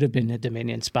that he could have been a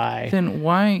Dominion spy. Then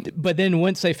why? But then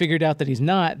once they figured out that he's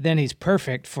not, then he's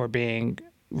perfect for being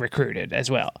recruited as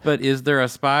well. But is there a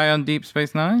spy on Deep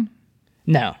Space Nine?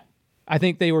 No. I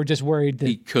think they were just worried that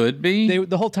He could be.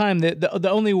 the whole time the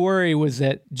only worry was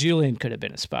that Julian could have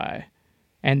been a spy.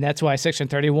 And that's why Section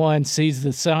 31 sees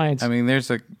the signs. I mean, there's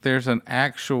an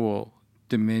actual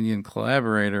Dominion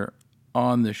collaborator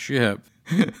on the ship.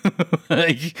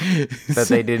 Like, that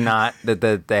they did not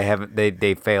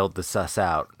they failed to suss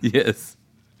out. yes.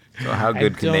 So how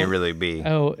good can they don't- really be?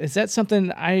 Oh, is that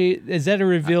something is that a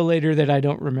reveal later that I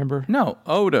don't remember? No,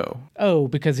 Odo. Oh,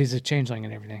 because he's a changeling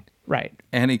and everything. Right.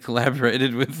 And he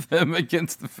collaborated with them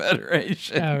against the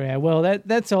Federation. Oh yeah. Well,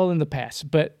 that's all in the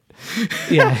past, but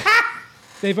yeah.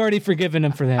 They've already forgiven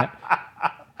him for that.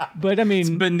 But I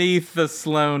mean, Beneath the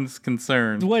Sloane's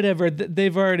concern. whatever.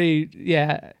 They've already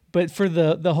but for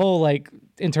the whole like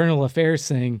internal affairs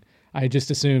thing, I just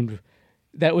assumed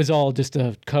that was all just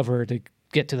a cover to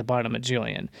get to the bottom of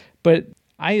Julian. But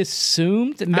I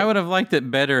assumed I would have liked it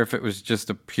better if it was just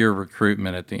a pure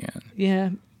recruitment at the end. yeah.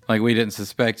 Like, we didn't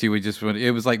suspect you. We just went,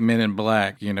 it was like Men in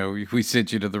Black, you know, we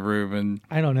sent you to the room and...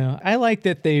 I don't know. I like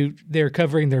that they're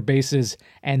covering their bases,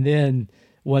 and then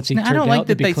once he No, I turned don't out like to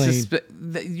that be they clean, suspect...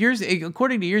 Yours,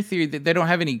 according to your theory, that they don't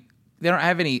have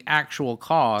any actual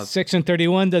cause. Section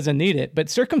 31 doesn't need it, but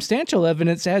circumstantial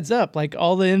evidence adds up. Like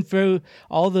all the info,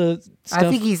 all the stuff. I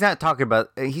think he's not talking about.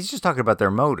 He's just talking about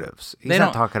their motives. He's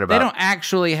not talking about. They don't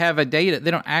actually have a data.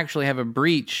 They don't actually have a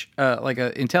breach, like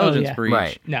an intelligence yeah. breach,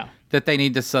 Right. No. that they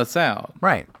need to suss out.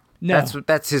 Right. No.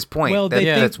 That's his point. Well, they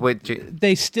that's think- what.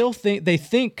 They still think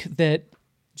that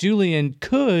Julian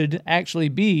could actually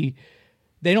be.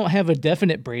 They don't have a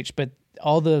definite breach, but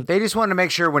all the They just wanted to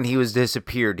make sure when he was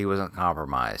disappeared, he wasn't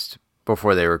compromised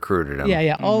before they recruited him.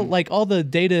 Yeah. All the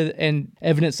data and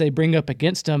evidence they bring up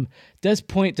against him does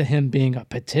point to him being a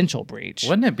potential breach.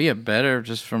 Wouldn't it be a better,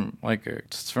 just from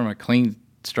a clean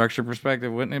structure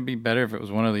perspective, wouldn't it be better if it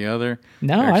was one or the other?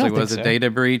 No, There I don't actually think was so. a data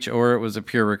breach, or it was a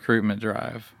pure recruitment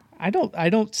drive. I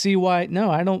don't see why.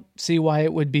 No, I don't see why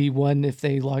it would be one if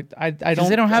they locked. I Because don't.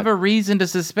 they don't have a reason to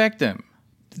suspect him.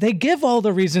 They give all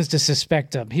the reasons to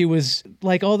suspect him. He was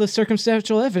like all the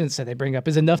circumstantial evidence that they bring up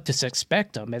is enough to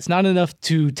suspect him. It's not enough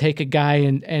to take a guy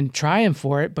and try him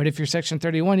for it. But if you're Section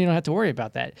 31, you don't have to worry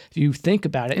about that. If you think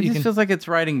about it, It you just can. feels like it's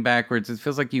writing backwards. It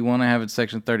feels like you want to have it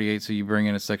Section 38, so you bring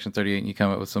in a Section 38 and you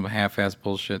come up with some half-ass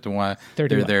bullshit to why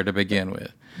 31. they're there to begin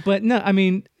with. But no, I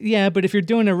mean, yeah. But if you're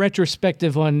doing a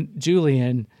retrospective on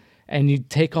Julian, and you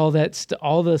take all that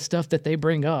all the stuff that they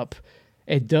bring up,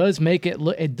 it does make it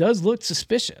look. It does look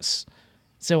suspicious.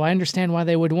 So I understand why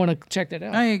they would want to check that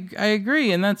out. I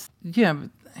agree, and that's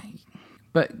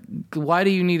But why do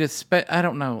you need I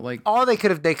don't know. Like, All they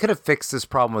could have fixed this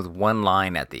problem with one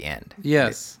line at the end.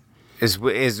 yes,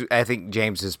 Is I think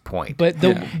James's point. But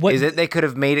what Is that they could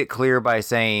have made it clear by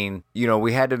saying,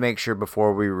 we had to make sure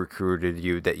before we recruited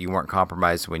you that you weren't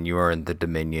compromised when you were in the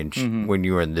Dominion. When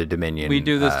you were in the Dominion, we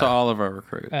do this to all of our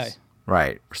recruits. Hey.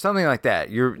 right, or something like that.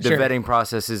 The Sure. vetting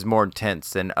process is more intense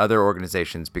than other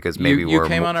organizations because You, maybe you we're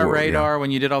came on our more- radar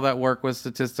when you did all that work with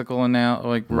statistical and now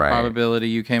Right. probability.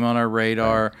 You came on our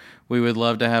radar. We would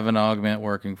love to have an augment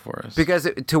working for us. Because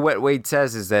to what Wade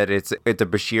says is that it's the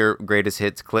Bashir Greatest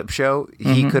Hits clip show.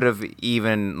 He could have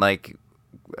even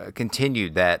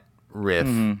continued that riff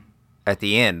at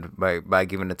the end by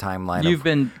giving a timeline. You've of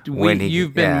been when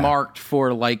you've been yeah. marked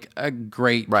for like a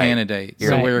great Right. candidate,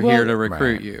 so Right. we're Well- here to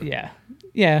recruit Right. you.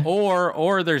 yeah.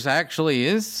 Or there's actually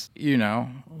is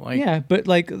Yeah, but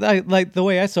like the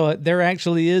way I saw it, there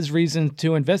actually is reason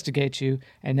to investigate you.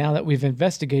 And now that we've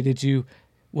investigated you,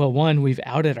 well, one, we've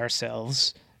outed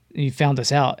ourselves. You found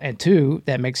us out, and two,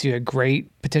 that makes you a great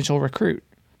potential recruit.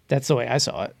 That's the way I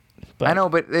saw it. But I know,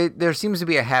 but there seems to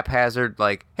be a haphazard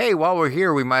hey, while we're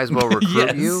here, we might as well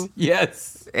recruit you.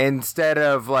 Yes. Instead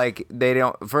of they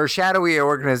don't for a shadowy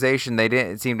organization, they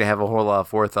didn't seem to have a whole lot of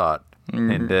forethought,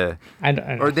 and I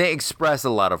don't or they express a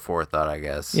lot of forethought, I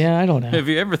guess. yeah, I don't know. Have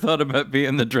you ever thought about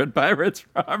being the Dread Pirates,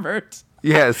 Robert?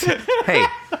 Yes. Hey.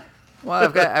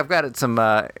 Well, I've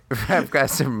got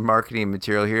some marketing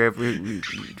material here.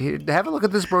 Have a look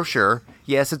at this brochure.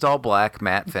 Yes, it's all black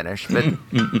matte finish, but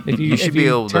If should if be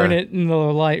able turn to- it in the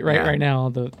light Yeah. right now,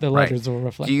 the letters will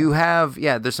reflect. do you have?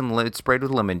 Yeah, there's some. It's sprayed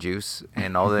with lemon juice,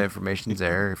 and all the information's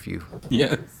there. If you,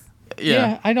 Yes.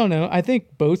 yeah, I don't know. I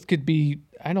think both could be.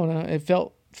 I don't know. It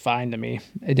felt fine to me.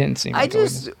 It didn't seem. I like it would-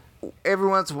 just every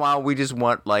once in a while we just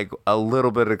want a little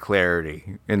bit of clarity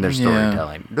in their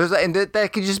storytelling. And that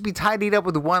could just be tidied up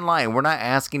with one line. We're not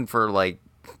asking for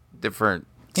different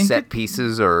set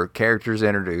pieces or characters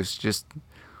introduced. Just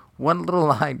one little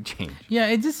line change. Yeah,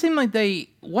 it just seemed like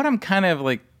what I'm kind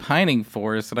of pining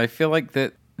for is that I feel like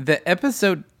that the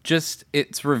episode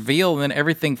it's revealed and then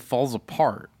everything falls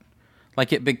apart.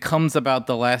 Like it becomes about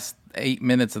the last 8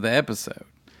 minutes of the episode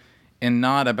and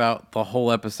not about the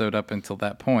whole episode up until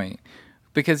that point.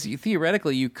 Because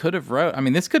theoretically you could have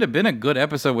this could have been a good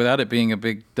episode without it being a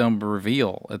big dumb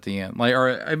reveal at the end.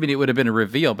 It would have been a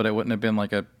reveal, but it wouldn't have been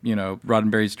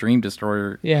Roddenberry's Dream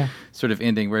Destroyer sort of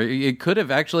ending where it could have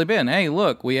actually been, hey,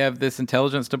 look, we have this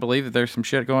intelligence to believe that there's some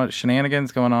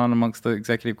shenanigans going on amongst the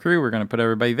executive crew. We're going to put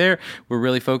everybody there. We're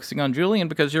really focusing on Julian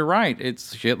because you're right.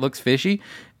 Shit looks fishy.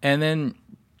 And then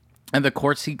and the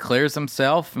courts, he clears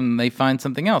himself and they find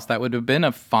something else. That would have been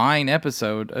a fine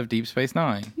episode of Deep Space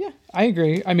Nine. Yeah, I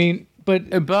agree. I mean, but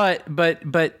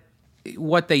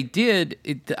what they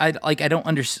did, I don't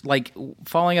understand.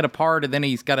 Falling it apart, and then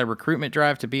he's got a recruitment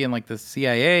drive to be in the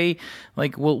CIA.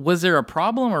 Was there a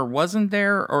problem or wasn't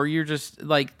there, or you're just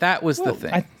that was the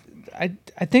thing?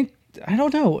 I think I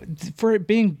don't know. For it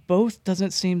being both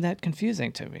doesn't seem that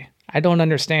confusing to me. I don't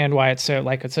understand why it's so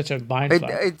it's such a mind fuck.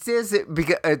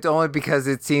 It's only because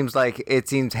it seems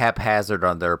haphazard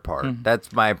on their part.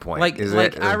 That's my point.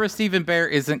 Ira Stephen Bear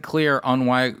isn't clear on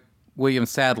why William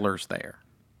Sadler's there.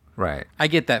 Right. I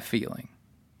get that feeling.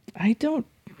 I just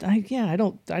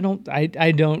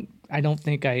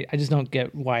don't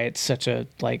get why it's such a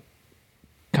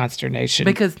consternation.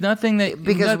 Because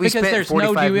we spent there's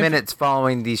 45 no new minutes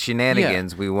following these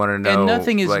shenanigans. We want to know. And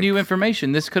nothing is new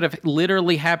information. This could have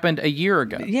literally happened a year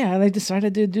ago. Yeah, they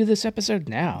decided to do this episode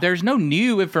now. There's no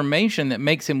new information that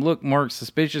makes him look more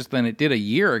suspicious than it did a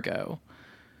year ago.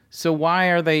 So why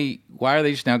are they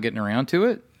just now getting around to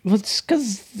it? Well, it's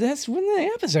because that's when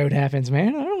the episode happens,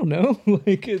 man. I don't know.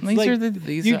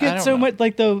 These you are- I get don't so know.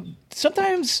 much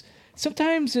sometimes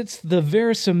sometimes it's the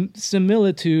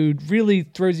verisimilitude really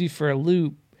throws you for a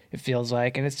loop, it feels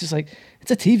like. And it's just like,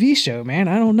 it's a TV show, man.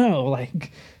 I don't know.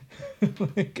 Like,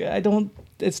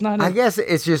 it's not. I guess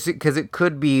it's just because it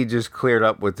could be just cleared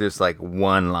up with just like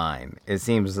one line. It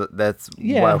seems that's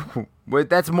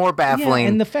that's more baffling. Yeah,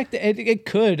 and the fact that it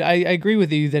could, I agree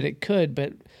with you that it could,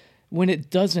 but when it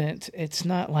doesn't, it's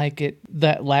not like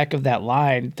that lack of that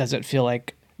line doesn't feel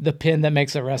like the pin that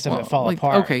makes the rest of it fall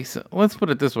apart. Okay, so let's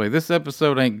put it this way. This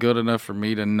episode ain't good enough for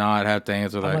me to not have to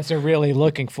answer that. Unless they're really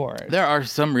looking for it. There are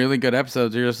some really good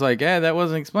episodes where you're just like, yeah, that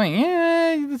wasn't explained.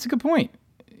 Yeah, that's a good point.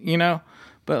 You know?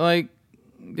 But, like,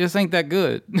 this ain't that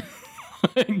good.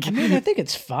 I mean, I think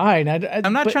it's fine.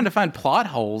 I'm not trying to find plot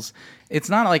holes. It's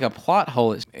not like a plot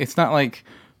hole. It's not like,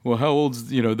 well, how old's,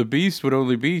 the Beast would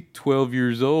only be 12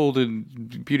 years old in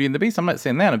Beauty and the Beast. I'm not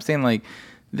saying that. I'm saying, like,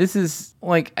 this is,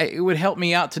 like, it would help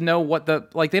me out to know what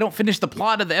they don't finish the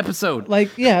plot of the episode.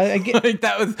 Like, yeah, I get... like,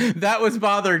 that was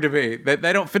bothering to me, that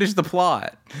they don't finish the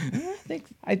plot.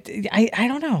 I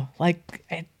don't know. Like,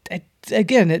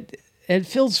 again, it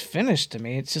feels finished to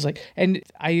me. It's just like, and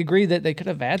I agree that they could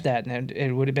have had that and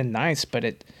it would have been nice, but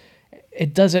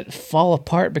it doesn't fall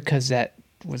apart because that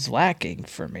was lacking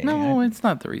for me. No, it's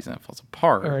not the reason it falls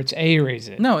apart. Or it's a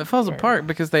reason. No, it falls apart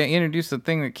because they introduced the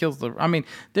thing that kills the... I mean,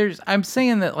 I'm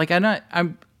saying that, like,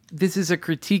 this is a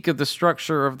critique of the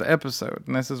structure of the episode,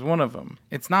 and this is one of them.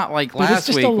 It's not like last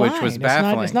week, which was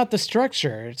baffling. It's not the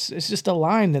structure. It's just a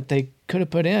line that they could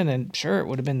have put in, and sure, it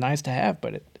would have been nice to have,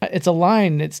 but it's a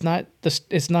line. It's not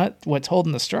what's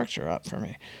holding the structure up for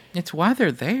me. It's why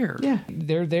they're there. Yeah,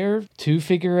 they're there to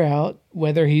figure out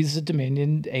whether he's a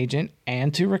Dominion agent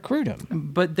and to recruit him.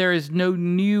 But there is no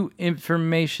new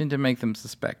information to make them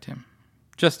suspect him.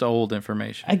 Just old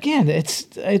information. Again, it's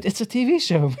a TV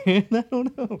show, man. I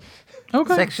don't know.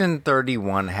 Okay. Section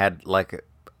 31 had like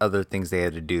other things they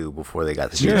had to do before they got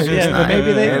the Sure, Section yeah, 9. but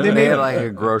maybe they had like a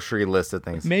grocery list of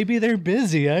things. Maybe they're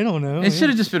busy. I don't know. It should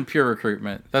have just been pure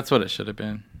recruitment. That's what it should have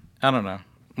been. I don't know.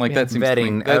 Like that seems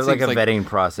vetting, vetting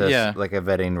process, yeah. like a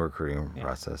vetting recruiting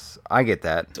process. I get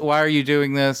that. Why are you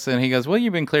doing this? And he goes, well,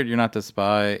 you've been cleared. You're not the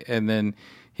spy. And then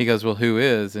he goes, well, who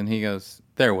is? And he goes,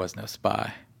 there was no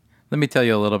spy. Let me tell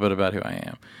you a little bit about who I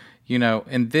am.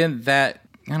 And then that,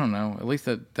 I don't know, at least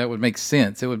that would make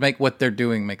sense. It would make what they're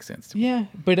doing make sense to me. Yeah,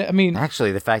 but I mean...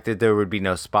 Actually, the fact that there would be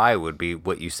no spy would be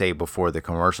what you say before the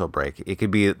commercial break. It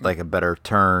could be like a better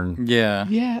turn. Yeah.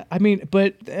 Yeah, I mean,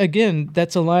 but again,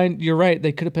 that's a line. You're right.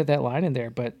 They could have put that line in there,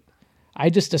 but I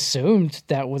just assumed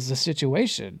that was the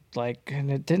situation. Like,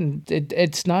 and it didn't,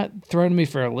 it's not throwing me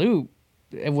for a loop.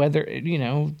 Whether,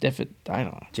 if it, I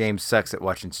don't know. James sucks at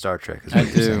watching Star Trek. I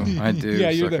do. Yeah,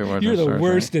 you're the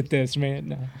worst at this, man.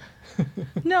 No.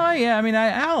 No, yeah. I mean,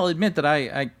 I'll admit that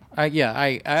I'll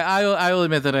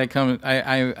admit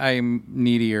that I'm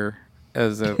needier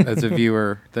as a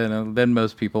viewer than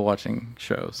most people watching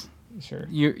shows. Sure.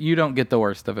 You don't get the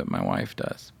worst of it. My wife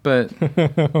does, but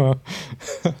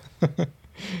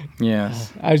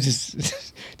yes. I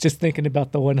was just thinking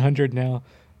about the 100 now.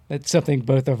 That's something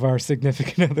both of our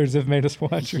significant others have made us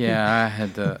watch. Yeah, I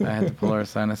had to pull her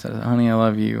aside and I said, honey, I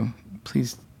love you.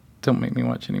 Please don't make me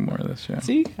watch any more of this show.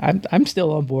 See, I'm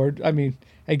still on board. I mean,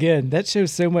 again, that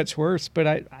show's so much worse, but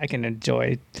I can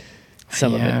enjoy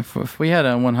some of it. If we had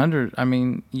a 100, I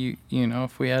mean,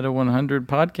 if we had a 100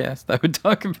 podcast, I would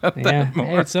talk about that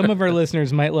more. Hey, some of our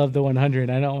listeners might love the 100.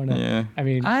 I don't want to. Yeah. I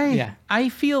mean, I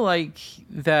feel like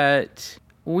that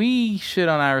we shit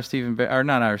on Ira Steven Behr, or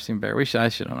not Ira Steven Behr. I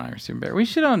shit on Ira Steven Behr. We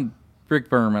shit on Rick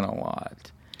Berman a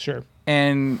lot. Sure.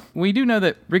 And we do know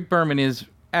that Rick Berman is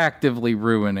actively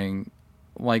ruining,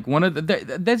 like, one of the...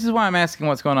 This is why I'm asking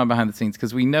what's going on behind the scenes,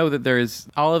 because we know that there is...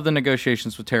 All of the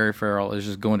negotiations with Terry Farrell is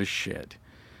just going to shit.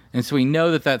 And so we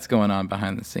know that that's going on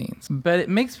behind the scenes. But it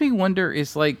makes me wonder,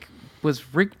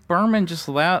 was Rick Berman just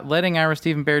letting Ira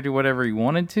Steven Behr do whatever he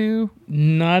wanted to?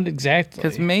 Not exactly.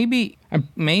 Because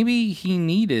maybe he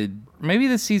needed... Maybe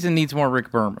this season needs more Rick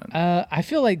Berman. I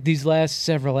feel like these last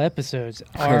several episodes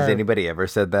are... Has anybody ever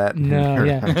said that? No,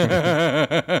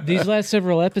 yeah. These last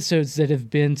several episodes that have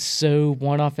been so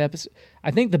one-off episodes... I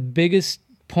think the biggest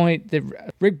point that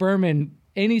Rick Berman,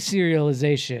 any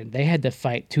serialization, they had to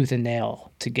fight tooth and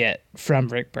nail to get from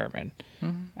Rick Berman.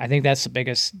 Mm-hmm. I think that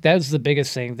was the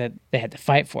biggest thing that they had to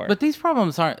fight for. But these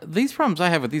problems I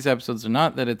have with these episodes are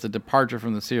not that it's a departure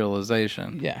from the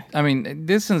serialization. Yeah. I mean,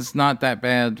 this is not that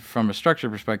bad from a structure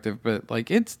perspective, but like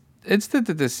it's that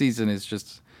this season is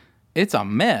just, it's a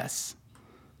mess.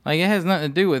 Like, it has nothing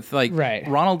to do with, like, right.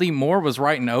 Ronald D. Moore was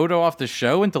writing Odo off the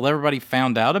show until everybody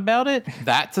found out about it.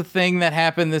 That's a thing that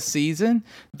happened this season.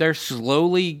 They're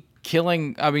slowly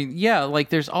killing. I mean, yeah, like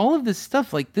there's all of this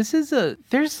stuff. Like there's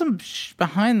some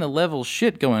behind the level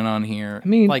shit going on here. I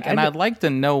mean, like, and I'd like to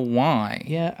know why.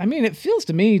 Yeah, I mean, it feels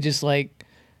to me just like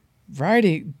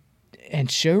writing and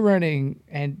show running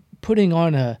and putting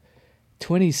on a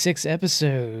 26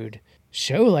 episode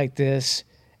show like this.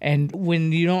 And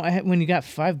when you got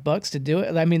 $5 to do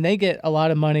it, I mean, they get a lot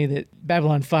of money that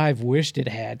Babylon 5 wished it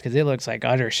had, because it looks like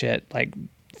utter shit, like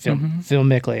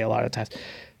filmically a lot of times.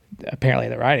 Apparently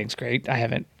the writing's great. I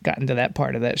haven't gotten to that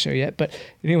part of that show yet, but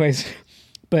anyways,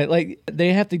 but like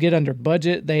they have to get under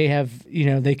budget. They have,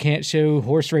 they can't show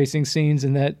horse racing scenes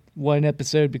in that one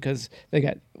episode because they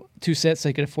got 2 sets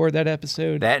they could afford that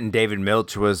episode. That and David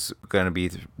Milch was going to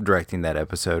be directing that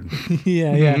episode.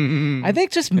 Yeah. I think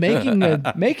just making a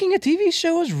TV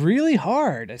show is really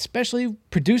hard, especially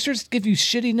producers give you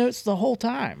shitty notes the whole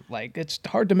time. Like, it's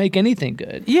hard to make anything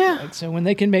good. Yeah. Like, so when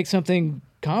they can make something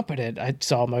competent,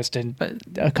 it's almost an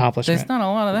accomplishment. There's not a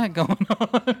lot of that going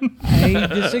on. I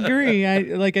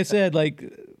disagree. Like I said,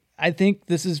 I think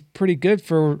this is pretty good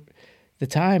for the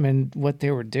time and what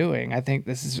they were doing. I think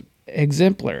this is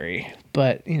exemplary,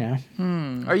 but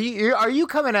Are you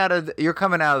coming out of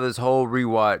this whole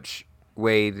rewatch,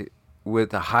 Wade,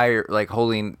 with a higher, like,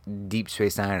 holding Deep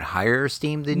Space Nine in higher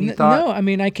esteem than you thought? No, I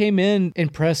mean, I came in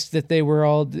impressed that they were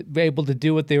all able to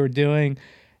do what they were doing.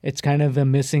 It's kind of a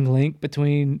missing link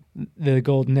between the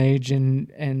Golden Age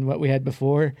and what we had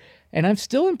before, and I'm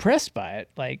still impressed by it.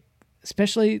 Like,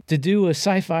 especially to do a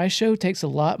sci-fi show takes a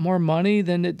lot more money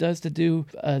than it does to do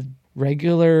a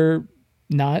regular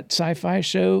not sci-fi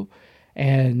show,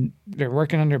 and they're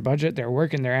working under budget. They're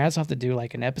working their ass off to do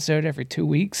like an episode every 2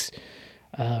 weeks.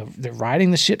 They're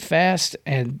writing the shit fast,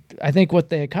 and I think what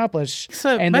they accomplish,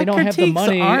 and they don't have the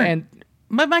money. And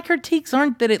my critiques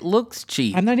aren't that it looks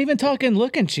cheap. I'm not even talking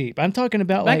looking cheap. I'm talking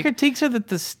about my critiques are that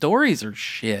the stories are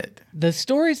shit. The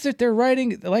stories that they're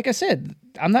writing, like I said,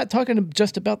 I'm not talking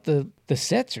just about the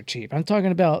sets are cheap. I'm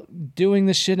talking about doing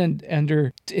this shit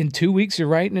in 2 weeks you're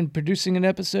writing and producing an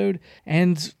episode,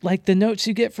 and like the notes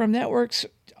you get from networks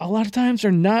a lot of times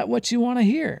are not what you want to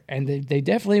hear, and they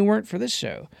definitely weren't for this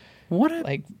show.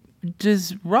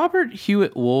 Does Robert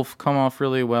Hewitt Wolf come off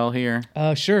really well here?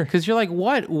 Sure. Because you're like,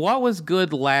 what was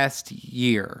good last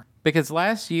year? Because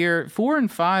last year 4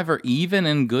 and 5 are even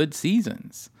in good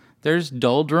seasons. There's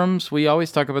doldrums. We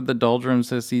always talk about the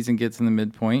doldrums as season gets in the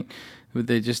midpoint.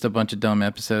 They're just a bunch of dumb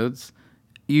episodes,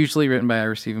 usually written by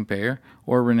Ira Steven Behr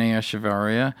or Renee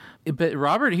Echevarria. But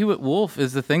Robert Hewitt Wolf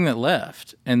is the thing that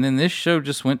left. And then this show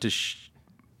just went to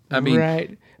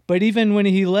right. But even when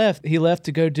he left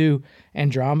to go do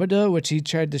Andromeda, which he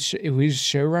tried to he was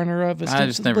showrunner of.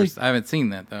 I haven't seen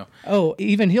that though. Oh,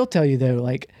 even he'll tell you though,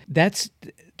 like that's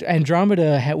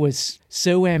Andromeda was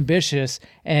so ambitious,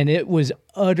 and it was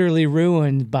utterly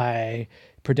ruined by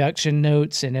production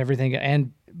notes and everything,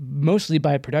 and mostly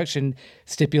by production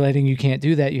stipulating you can't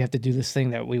do that. You have to do this thing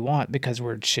that we want because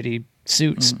we're shitty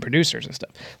suits, producers and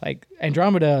stuff. Like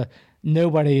Andromeda,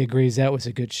 nobody agrees that was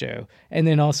a good show. And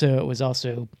then also it was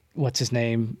also what's his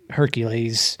name,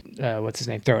 Hercules,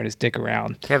 throwing his dick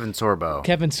around. Kevin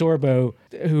Sorbo,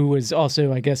 who was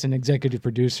also, I guess, an executive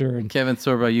producer. And Kevin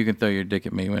Sorbo, you can throw your dick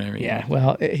at me whenever you want.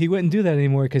 Well, he wouldn't do that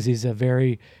anymore because he's a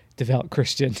very devout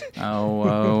Christian.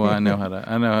 I know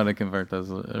how to convert those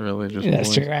religious. Yeah,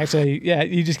 that's true. Actually, yeah,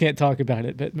 you just can't talk about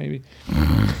it, but maybe.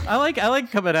 I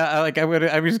like coming out.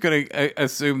 I'm just gonna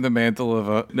assume the mantle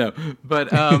of no,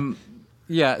 but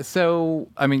yeah. So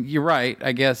I mean, you're right.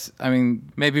 I guess. I mean,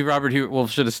 maybe Robert Hewitt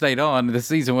Wolf should have stayed on. The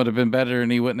season would have been better,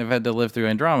 and he wouldn't have had to live through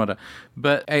Andromeda.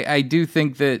 But I do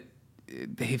think that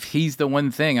if he's the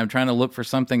one thing, I'm trying to look for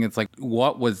something. It's like,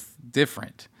 what was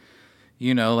different?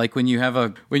 You know, like when you have a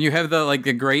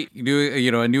great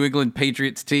a New England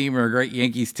Patriots team or a great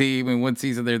Yankees team, and one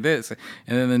season they're this, and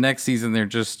then the next season they're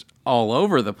just all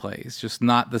over the place, just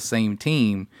not the same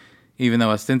team, even though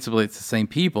ostensibly it's the same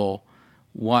people.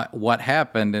 What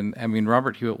happened? And I mean,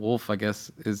 Robert Hewitt Wolf, I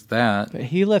guess, is that. But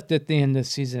he left at the end of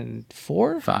season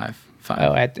 4? 5.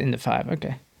 Oh, at the end of 5.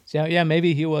 Okay. So yeah,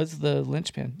 maybe he was the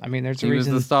linchpin. I mean, there's a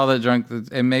reason. He was the stall that drunk,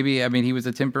 and maybe he was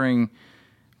a tempering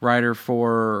writer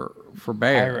for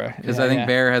Behr, because I think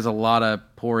Behr has a lot of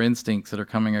poor instincts that are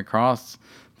coming across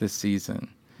this season.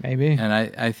 Maybe, and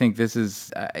I think this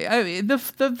is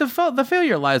the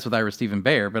failure lies with Ira Steven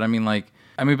Behr, but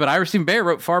but Ira Steven Behr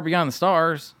wrote Far Beyond the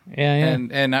Stars,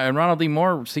 and Ronald D.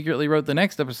 Moore secretly wrote the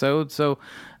next episode, so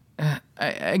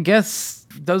I guess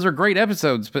those are great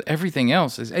episodes, but everything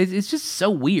else it's just so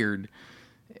weird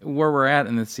where we're at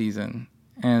in this season.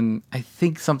 And I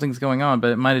think something's going on,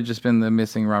 but it might have just been the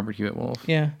missing Robert Hewitt Wolf.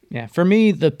 Yeah. For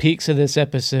me, the peaks of this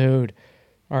episode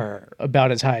are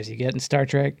about as high as you get in Star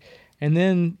Trek. And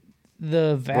then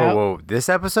the Whoa! This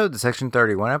episode, the Section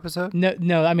 31 episode?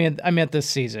 No, I meant this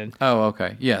season. Oh,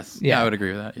 okay. Yes. Yeah, I would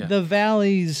agree with that. Yeah. The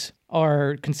valleys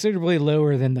are considerably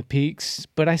lower than the peaks,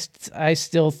 but I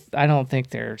don't think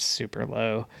they're super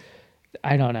low.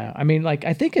 I don't know. I mean, like,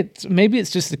 I think maybe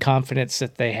it's just the confidence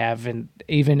that they have, and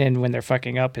even in when they're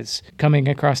fucking up, is coming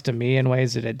across to me in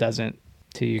ways that it doesn't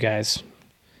to you guys.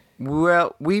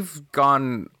 Well, we've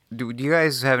gone. Do you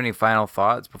guys have any final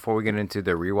thoughts before we get into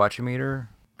the rewatch meter?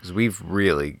 Because we've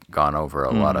really gone over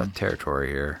a lot of territory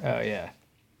here. Oh yeah.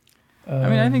 I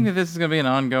mean, I think that this is going to be an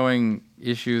ongoing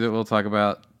issue that we'll talk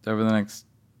about over the next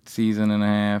season and a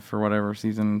half or whatever,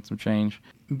 season and some change.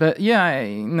 But yeah,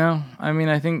 I mean,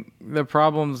 I think the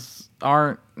problems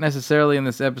aren't necessarily in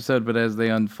this episode, but as they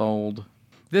unfold.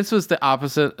 This was the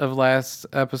opposite of last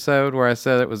episode, where I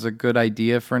said it was a good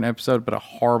idea for an episode, but a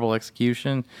horrible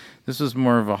execution. This was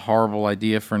more of a horrible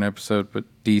idea for an episode, but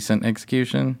decent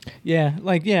execution. Yeah,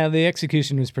 the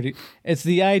execution was pretty. It's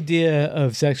the idea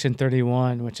of Section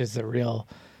 31, which is the real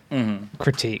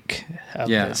critique of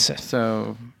this.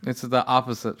 So it's the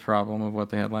opposite problem of what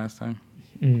they had last time.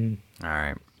 All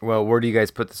right. Well, where do you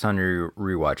guys put this on your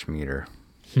rewatch meter?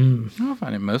 I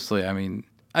find it mostly, I mean,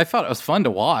 I thought it was fun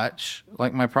to watch.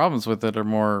 Like, my problems with it are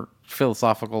more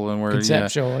philosophical and where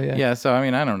conceptual. Yeah. Yeah. So I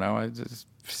mean, I don't know. I just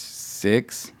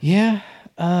 6. Yeah.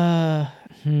 Oh,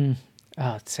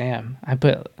 Sam,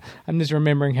 I'm just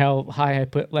remembering how high I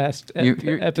put last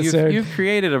episode. You've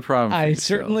created a problem. I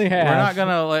certainly have.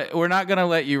 We're not gonna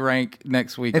let you rank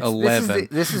next week 11.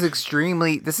 This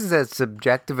is as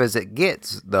subjective as it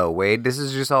gets, though, Wade. This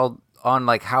is just all on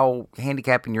like how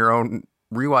handicapping your own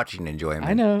rewatching enjoyment.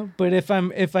 I know, but if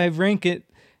I rank it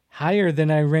higher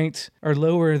than I ranked or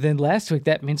lower than last week,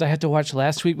 that means I have to watch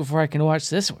last week before I can watch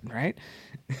this one, right?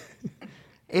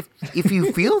 If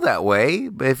you feel that way,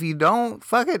 but if you don't,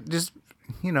 fuck it, just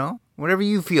whatever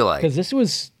you feel like. Because this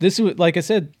was like I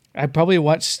said, I probably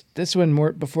watched this one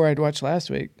more before I'd watched last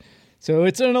week, so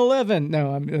it's an 11.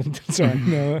 No, I'm sorry.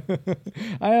 No,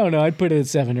 I don't know. I'd put it at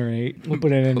 7 or 8. We'll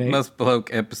put it in 8. Must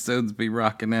bloke episodes be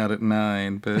rocking out at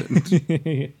 9, but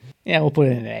yeah, we'll put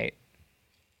it in 8.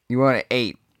 You want an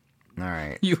 8? All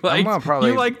right. You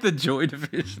like the Joy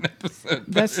Division episode.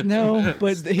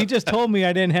 But he just told me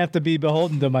I didn't have to be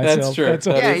beholden to myself. That's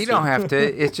true. You don't have to.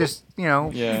 It's just,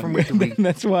 from week to week.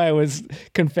 That's why I was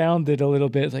confounded a little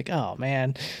bit. It's like, oh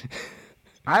man.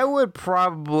 I would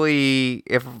probably,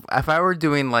 if I were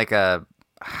doing like I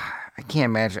can't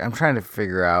imagine. I'm trying to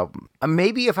figure out.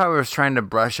 Maybe if I was trying to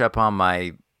brush up on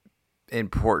my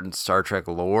important Star Trek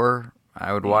lore,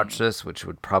 I would watch this, which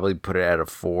would probably put it at a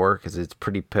 4 because it's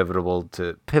pretty pivotal.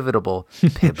 Pivotal.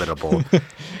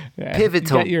 You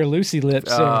got your Lucy lips.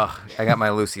 I got my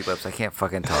Lucy lips. I can't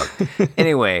fucking talk.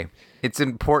 Anyway, it's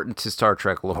important to Star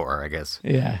Trek lore, I guess.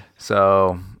 Yeah.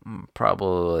 So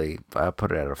probably I'll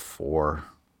put it at a 4,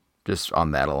 just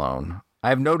on that alone. I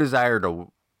have no desire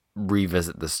to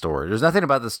revisit the story. There's nothing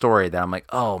about the story that I'm like,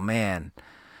 oh man.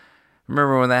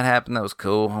 Remember when that happened? That was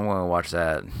cool. I want to watch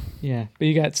that. Yeah, but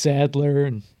you got Sadler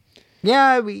and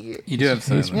you do have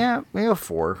Sadler. Yeah, we have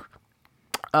 4.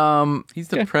 He's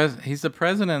the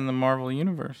president in the Marvel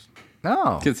universe.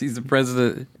 Oh, because he's the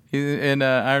president in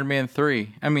Iron Man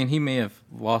 3. I mean, he may have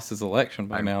lost his election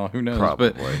by now. Who knows?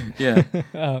 Probably.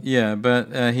 But yeah,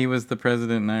 but he was the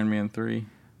president in Iron Man 3.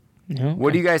 Okay.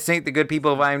 What do you guys think the good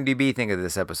people of IMDb think of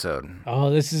this episode? Oh,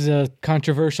 this is a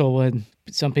controversial one.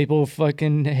 Some people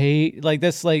fucking hate, like,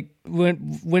 that's like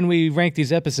when we rank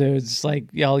these episodes, like,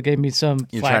 y'all gave me some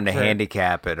You're flack trying to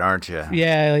handicap it, aren't you?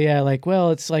 Yeah, like,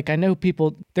 well, it's like, I know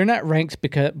people, they're not ranked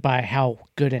by how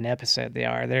good an episode they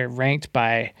are. They're ranked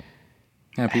by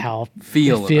how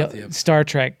feel about the episode. Star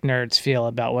Trek nerds feel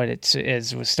about what it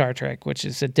is with Star Trek, which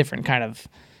is a different kind of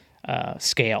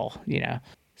scale,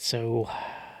 So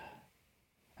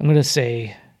I'm going to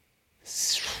say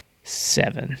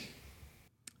 7.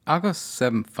 I'll go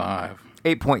 7.5.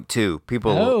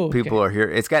 8.2. People are here.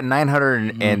 It's got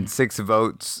 906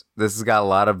 votes. This has got a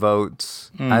lot of votes.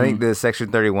 I think the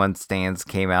Section 31 stands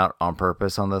came out on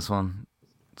purpose on this one.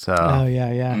 So. Oh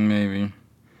yeah. Maybe.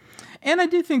 And I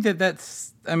do think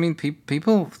that's. I mean,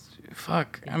 people.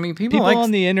 Fuck. I mean, people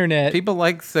on the internet. People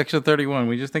like Section 31.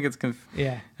 We just think it's.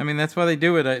 Yeah. I mean, that's why they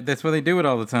do it. That's why they do it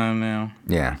all the time now.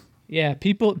 Yeah. Yeah.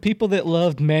 People that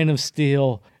loved Man of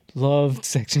Steel loved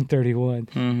Section 31.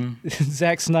 Mm-hmm.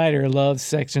 Zack Snyder loves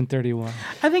Section 31.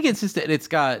 I think it's just that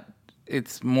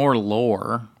it's more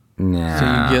lore. Yeah. So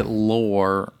you get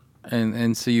lore,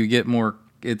 and so you get more.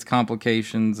 It's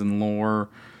complications and lore.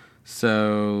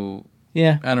 So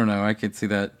Yeah. I don't know. I could see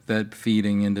that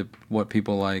feeding into what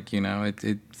people like.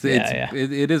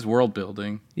 It is world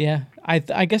building. Yeah.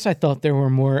 I guess I thought there were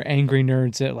more angry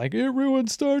nerds that like it ruined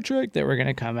Star Trek that were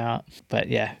gonna come out. But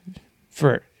yeah,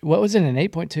 for what was it, an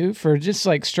 8.2 for just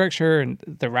like structure and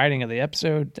the writing of the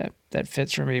episode that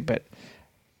fits for me. But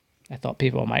I thought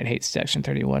people might hate Section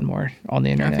 31 more on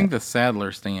the internet. I think the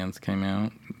Sadler stands came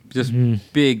out. Just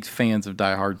big fans of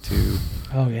Die Hard 2.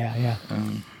 Oh yeah.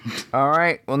 All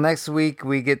right. Well, next week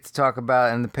we get to talk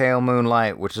about In the Pale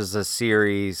Moonlight, which is a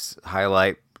series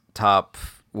highlight top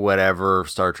whatever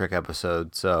Star Trek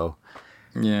episode. So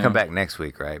come back next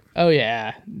week, right? Oh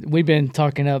yeah, we've been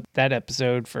talking up that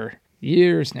episode for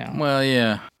years now. Well,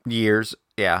 yeah. Years.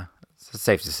 Yeah. It's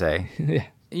safe to say.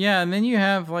 Yeah, and then you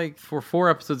have like we're 4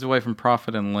 episodes away from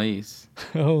Prophet and Lace.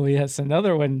 Oh yes,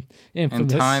 another one.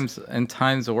 Infamous. And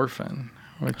Time's Orphan.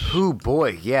 Oh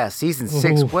boy, yeah, season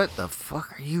 6. What the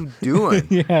fuck are you doing?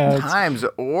 Yeah, Time's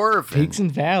Orphan. Peaks and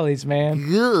valleys, man.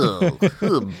 Oh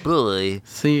boy.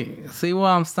 See what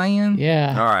I'm saying?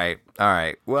 Yeah. All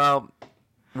right. Well,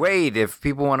 Wade, if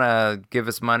people want to give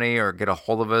us money or get a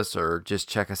hold of us or just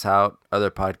check us out,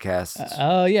 other podcasts.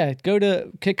 Yeah, go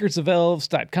to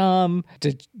kickersofelves.com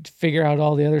to figure out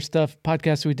all the other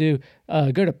podcasts we do.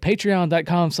 Go to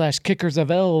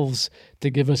patreon.com/kickersofelves to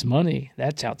give us money.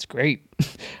 That sounds great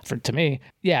to me.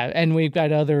 Yeah, and we've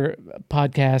got other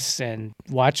podcasts and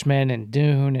Watchmen and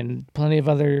Dune and plenty of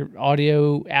other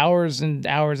audio, hours and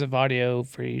hours of audio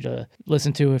for you to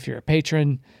listen to if you're a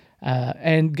patron.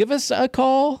 And give us a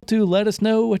call to let us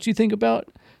know what you think about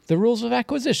the rules of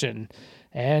acquisition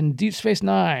and Deep Space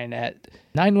Nine at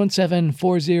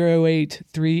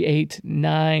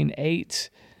 917-408-3898.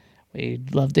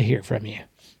 We'd love to hear from you.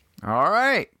 All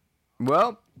right.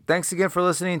 Well, thanks again for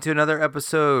listening to another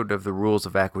episode of the Rules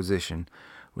of Acquisition.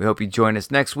 We hope you join us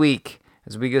next week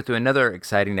as we go through another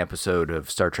exciting episode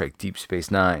of Star Trek Deep Space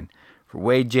Nine. For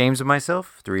Wade, James, and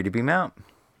myself, 3 Mount.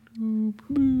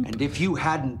 And if you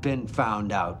hadn't been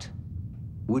found out,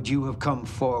 would you have come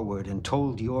forward and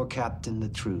told your captain the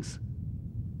truth?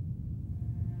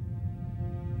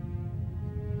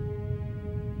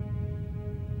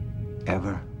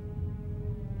 Ever?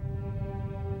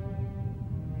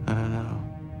 I don't know.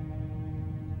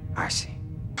 I see.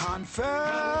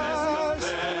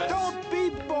 Confess, don't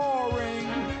be boring.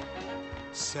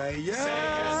 Say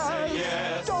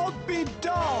yes, don't be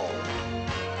dull.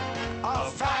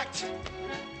 A fact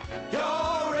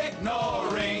you're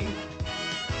ignoring.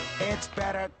 It's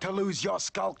better to lose your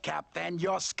skull cap than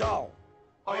your skull.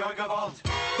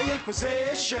 The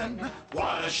Inquisition,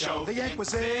 what a show. The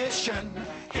Inquisition,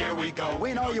 here we go.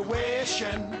 We know you're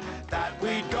wishing that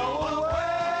we'd go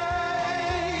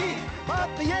away, but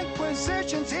the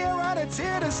Inquisition's here and it's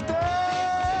here to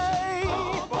stay.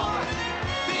 Oh boy,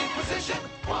 the Inquisition,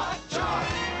 what joy.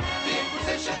 The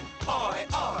Inquisition, oi,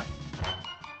 oi.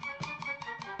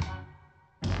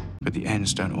 But the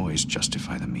ends don't always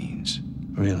justify the means.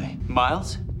 Really?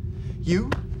 Miles, you